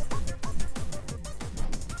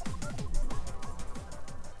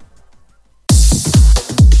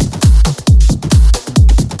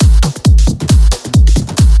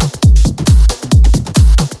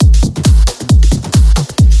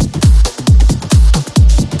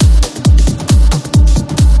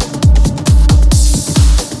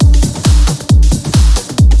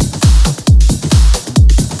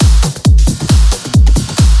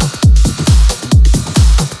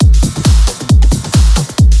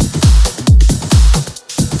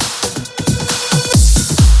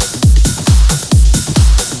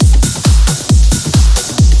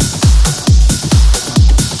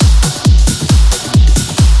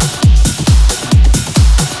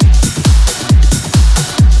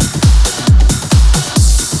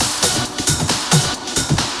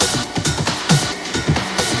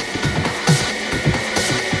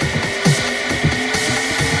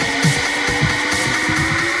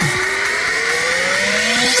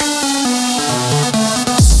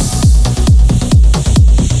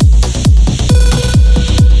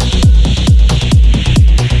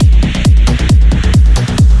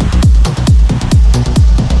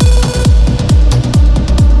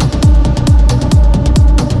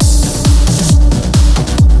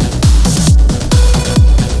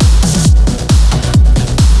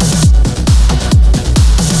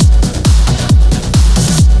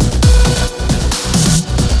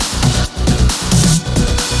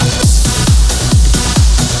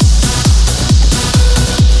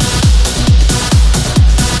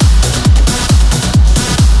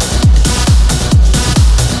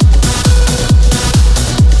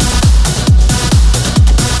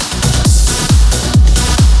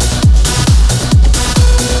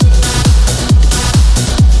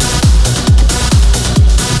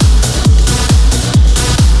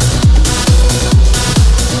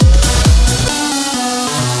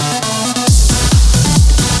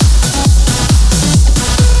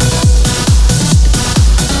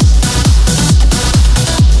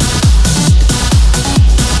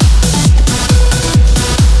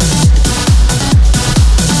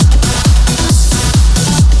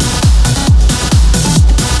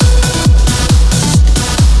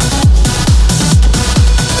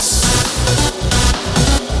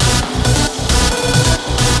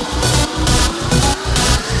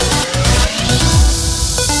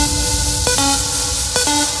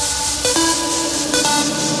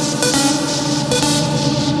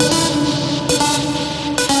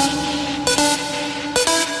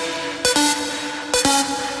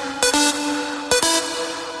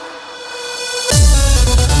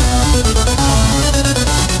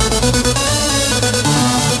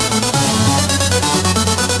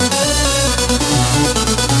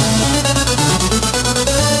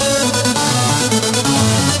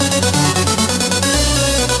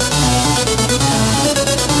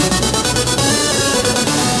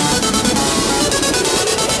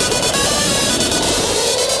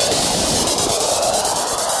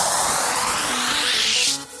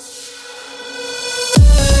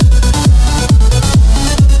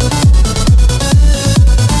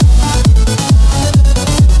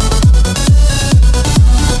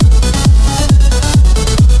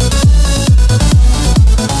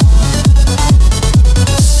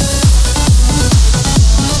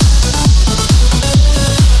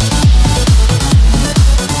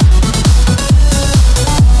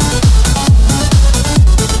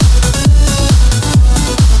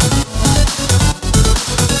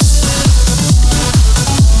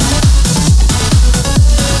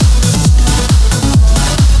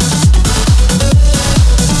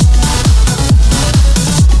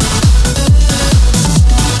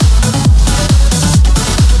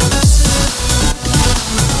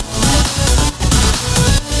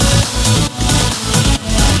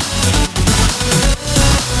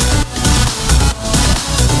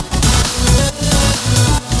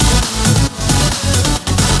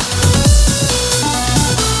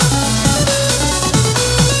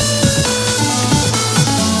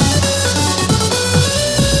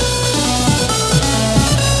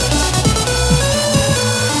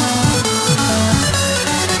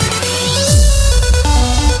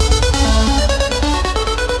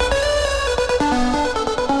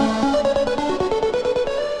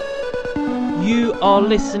 are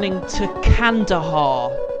listening to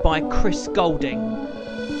Kandahar by Chris Golding.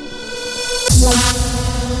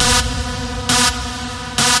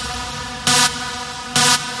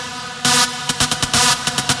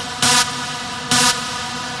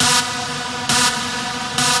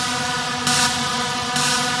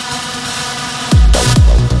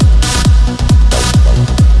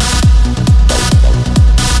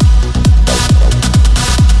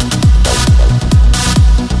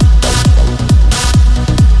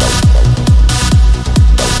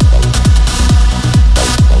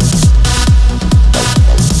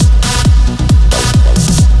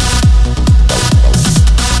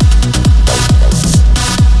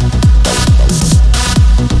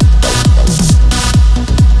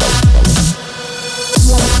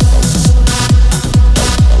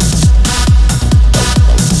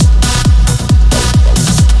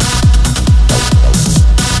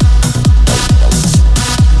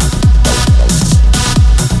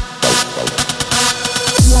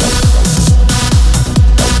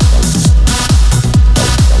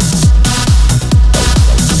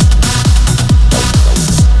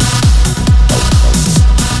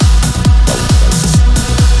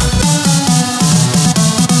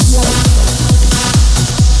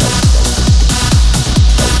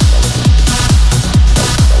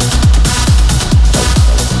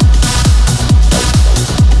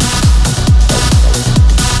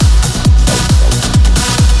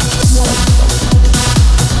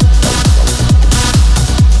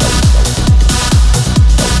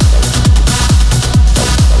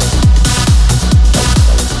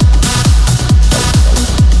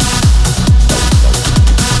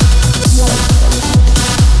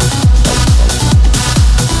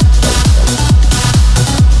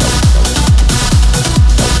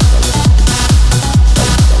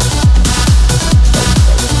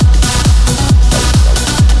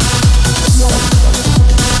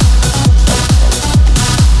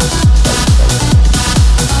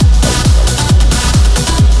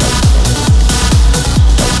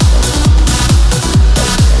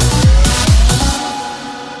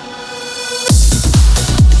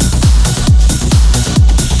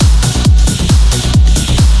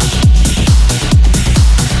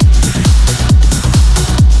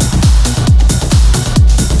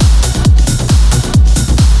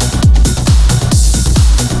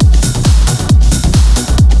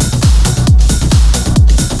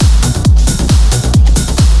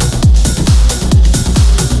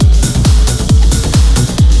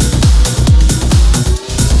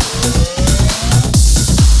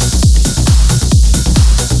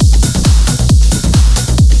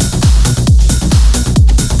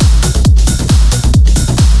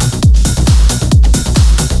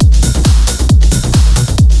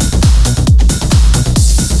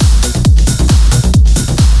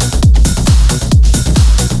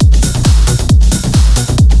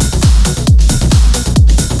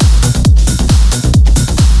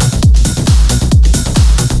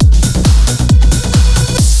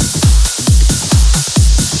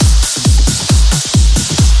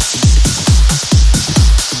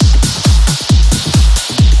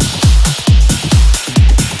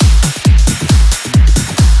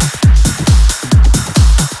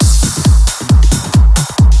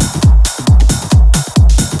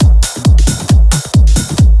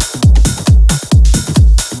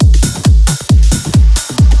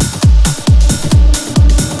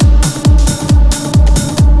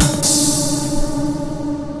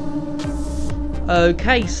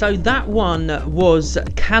 Okay, so that one was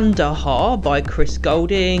Kandahar by Chris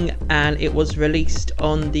Golding, and it was released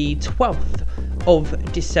on the 12th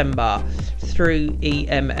of December through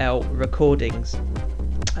EML Recordings.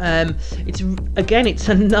 It's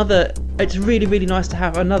really nice to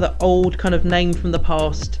have another old kind of name from the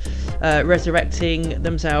past resurrecting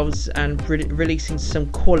themselves and releasing some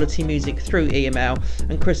quality music through EML.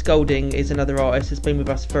 And Chris Golding is another artist who's been with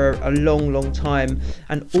us for a long time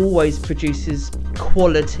and always produces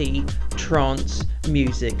quality trance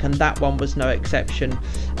music, and that one was no exception.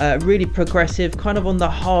 Really progressive, kind of on the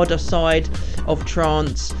harder side of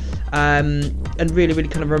trance. And really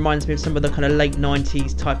kind of reminds me of some of the kind of late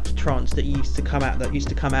 90s type of trance that used to come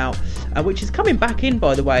out, which is coming back in,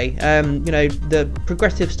 by the way. The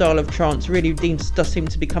progressive style of trance really does seem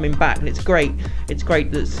to be coming back, and it's great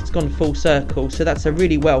that it's gone full circle. So that's a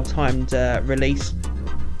really well timed release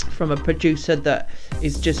from a producer that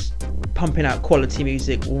is just pumping out quality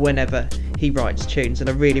music whenever he writes tunes, and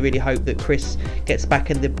I really hope that Chris gets back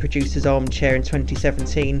in the producer's armchair in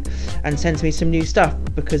 2017 and sends me some new stuff,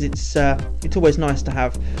 because it's always nice to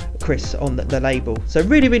have Chris on the label. So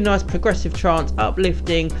really nice progressive trance,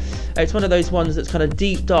 uplifting, It's one of those ones that's kind of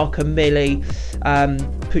deep, dark and melee,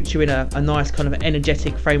 puts you in a nice kind of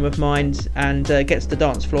energetic frame of mind, and gets the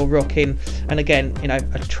dance floor rocking. And again, you know,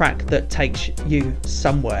 a track that takes you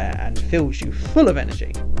somewhere and fills you full of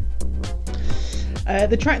energy.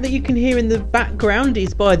 The track that you can hear in the background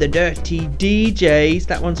is by the Dirty DJs.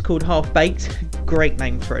 That one's called Half Baked. Great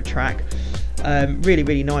name for a track. Really,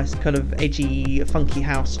 really nice, kind of edgy, funky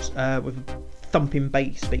house with a thumping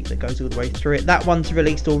bass beat that goes all the way through it. That one's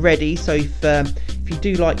released already, so if you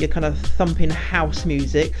do like your kind of thumping house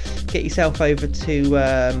music, get yourself over to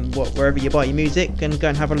wherever you buy your music and go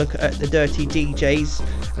and have a look at the Dirty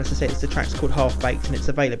DJs. As I say, the track's called Half Baked and it's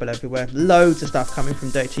available everywhere. Loads of stuff coming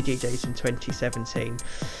from Dirty DJs in 2017.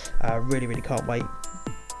 Really, really can't wait.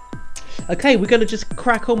 Okay, we're going to just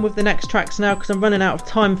crack on with the next tracks now because I'm running out of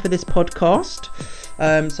time for this podcast.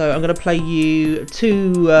 So I'm going to play you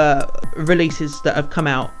two releases that have come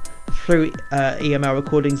out through EML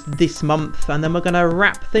Recordings this month, and then we're going to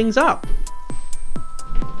wrap things up.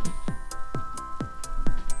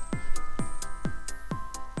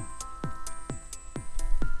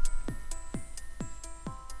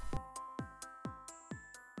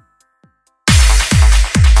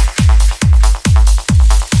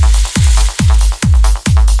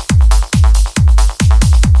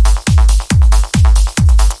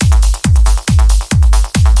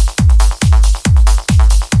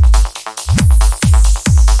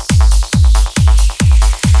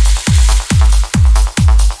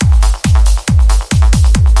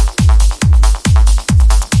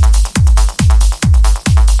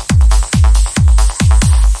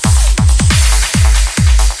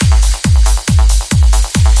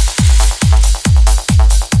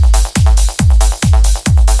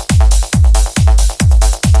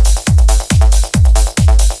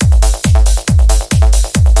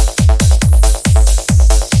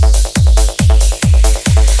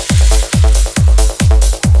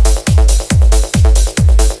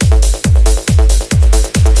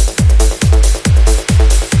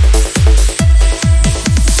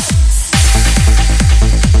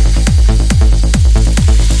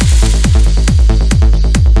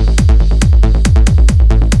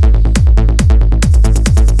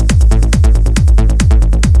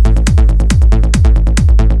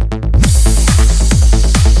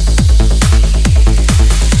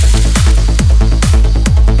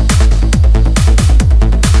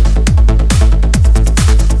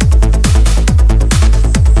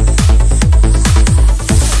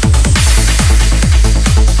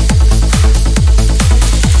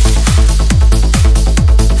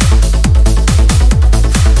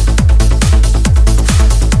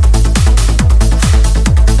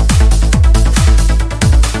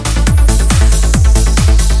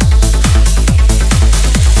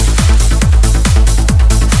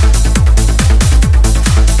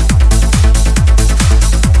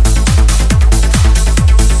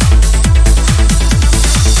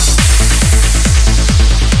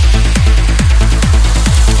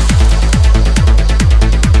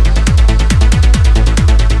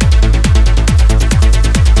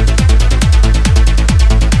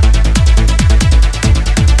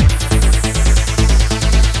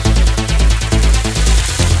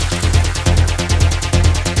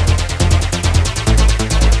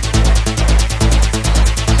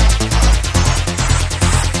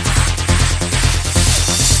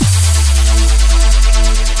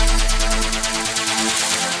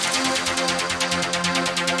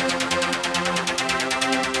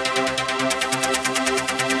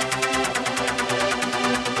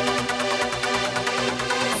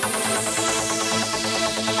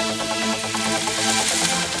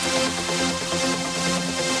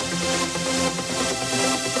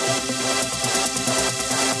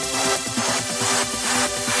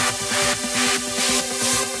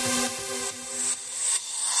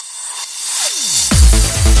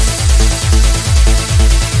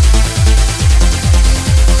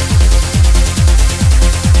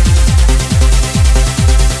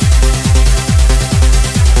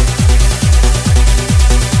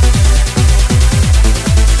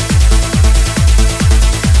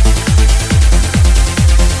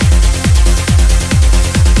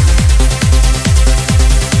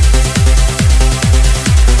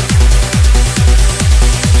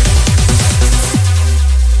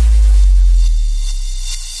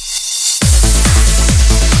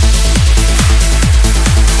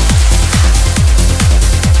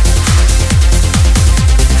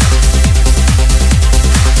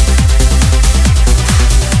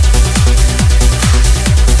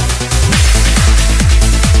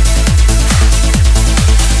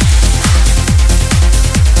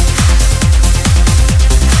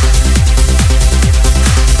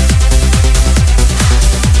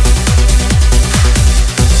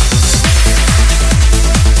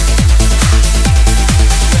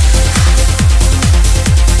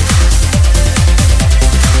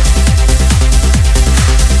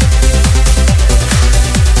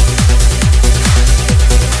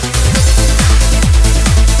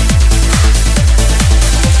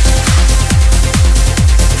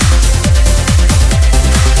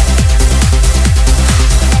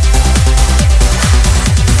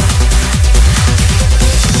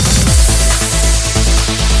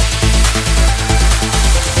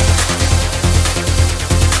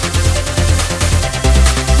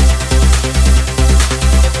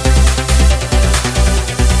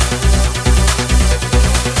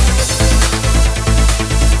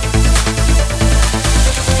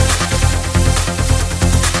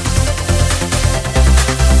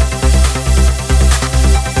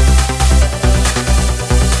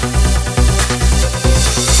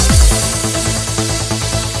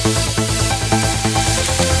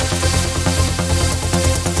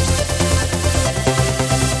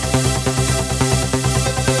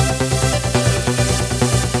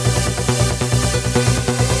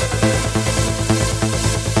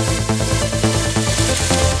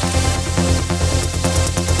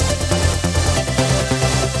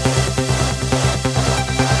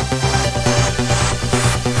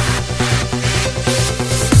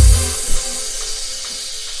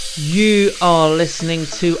 You are listening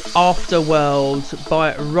to Afterworld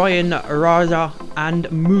by Ryan Raya and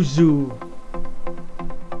Muzu.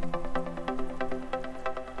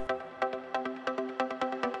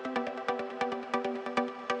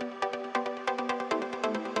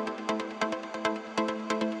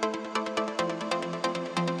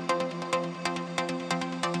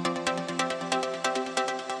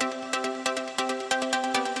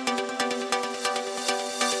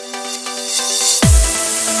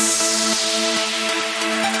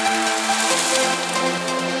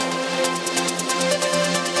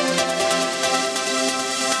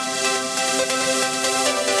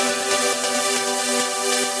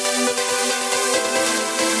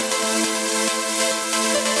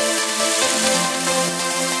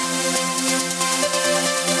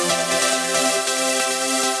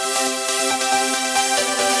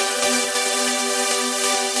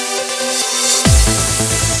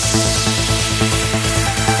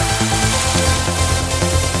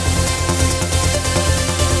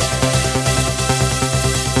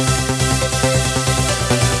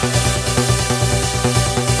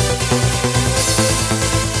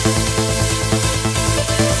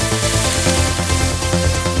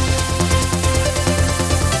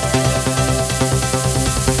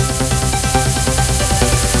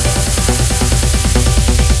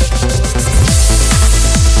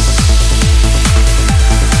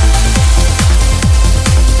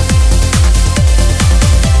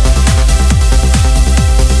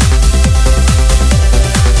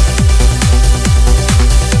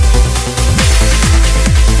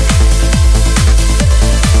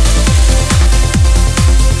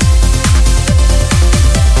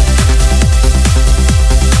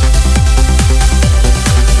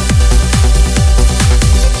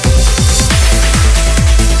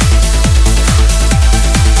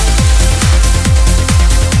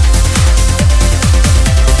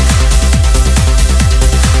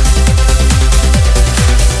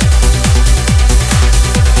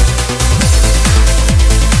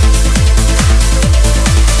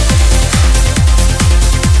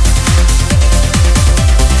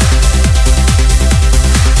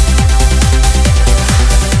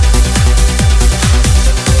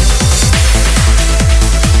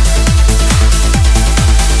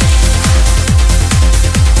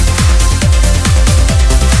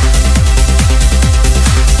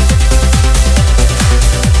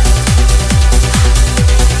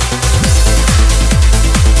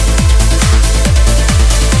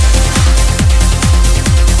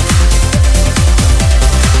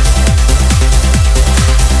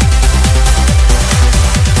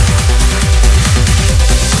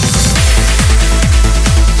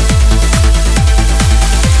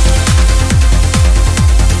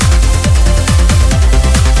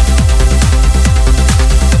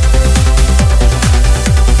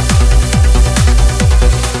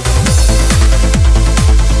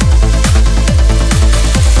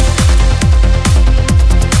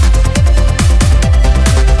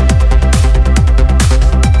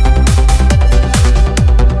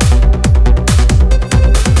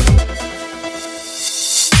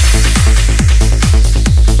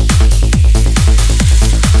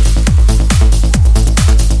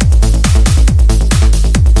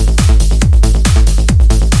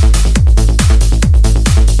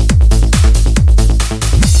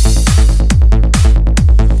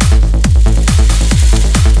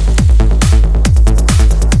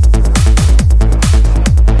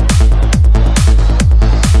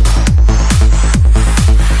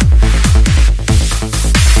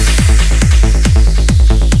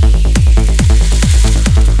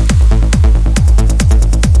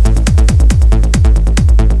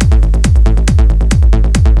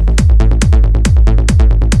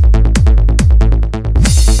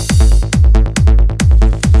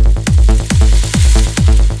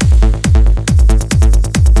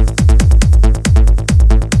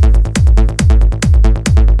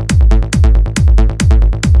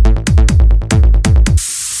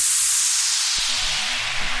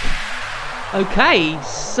 Okay,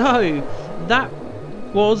 so that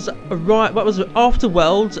was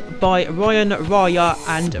Afterworld by Ryan Raya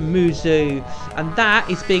and Muzu, and that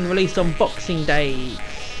is being released on Boxing Day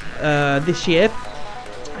this year.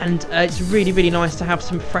 And it's really nice to have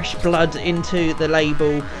some fresh blood into the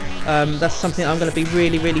label. That's something I'm going to be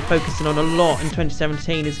really focusing on a lot in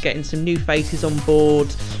 2017, is getting some new faces on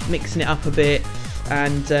board, mixing it up a bit,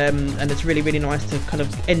 and it's really nice to kind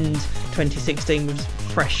of end 2016 with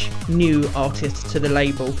fresh new artists to the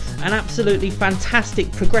label. An absolutely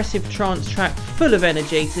fantastic progressive trance track full of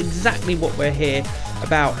energy. It's exactly what we're here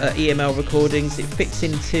about at EML Recordings. It fits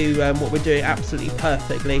into what we're doing absolutely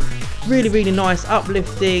perfectly. Really nice,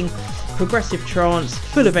 uplifting, progressive trance,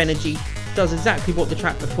 full of energy. Does exactly what the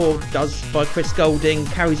track before does by Chris Golding,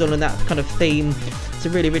 carries on in that kind of theme. It's a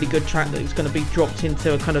really good track that's going to be dropped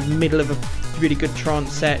into a kind of middle of a really good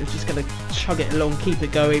trance set. It's just going to chug it along, keep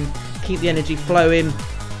it going, keep the energy flowing.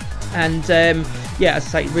 And yeah,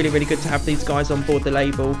 as I say, really good to have these guys on board the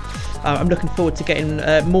label. I'm looking forward to getting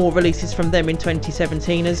more releases from them in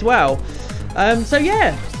 2017 as well. So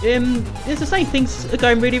yeah, as I say, things are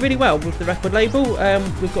going really well with the record label.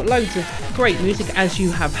 We've got loads of great music, as you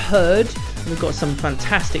have heard. We've got some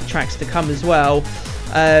fantastic tracks to come as well.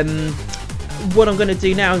 What I'm going to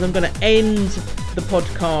do now is I'm going to end the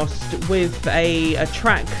podcast with a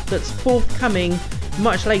track that's forthcoming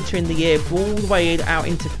much later in the year, all the way out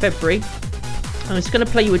into February. I'm just going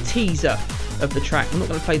to play you a teaser of the track. I'm not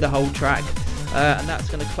going to play the whole track. And that's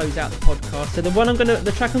going to close out the podcast. So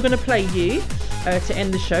the track I'm going to play you to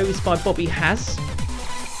end the show is by Bobby Has.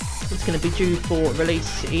 It's going to be due for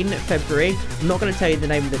release in February. I'm not going to tell you the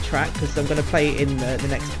name of the track because I'm going to play it in the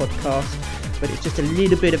next podcast, but it's just a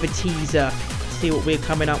little bit of a teaser to see what we're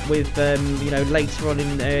coming up with later on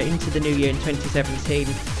into the new year in 2017.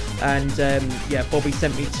 And yeah, Bobby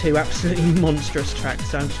sent me 2 absolutely monstrous tracks,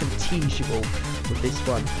 so I'm just going to tease you all with this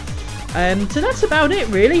one. So that's about it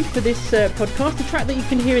really for this podcast. The track that you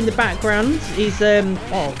can hear in the background is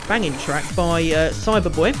banging track by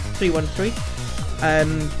Cyberboy 313.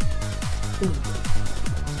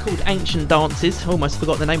 It's called Ancient Dances. Almost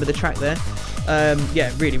forgot the name of the track there.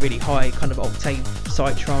 Yeah, really high kind of octave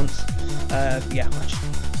psytrance. Yeah, I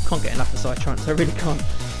just can't get enough of psytrance. I really can't.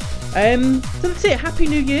 So that's it. Happy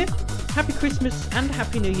New Year. Happy Christmas and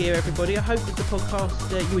Happy New Year, everybody. I hope that the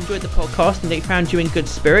podcast, you enjoyed the podcast and that it found you in good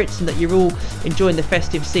spirits and that you're all enjoying the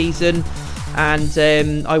festive season.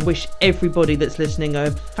 And I wish everybody that's listening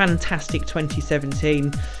a fantastic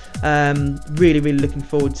 2017. Really looking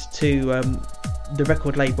forward to the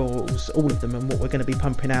record labels, all of them, and what we're going to be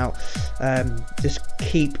pumping out. Just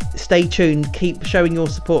stay tuned, keep showing your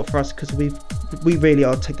support for us, because we really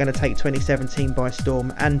are going to take 2017 by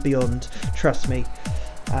storm and beyond. Trust me.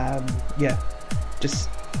 Yeah, just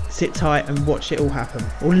sit tight and watch it all happen,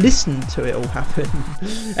 or listen to it all happen.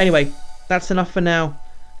 Anyway, that's enough for now.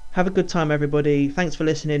 Have a good time, everybody. Thanks for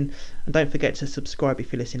listening, and don't forget to subscribe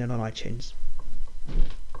if you're listening on iTunes.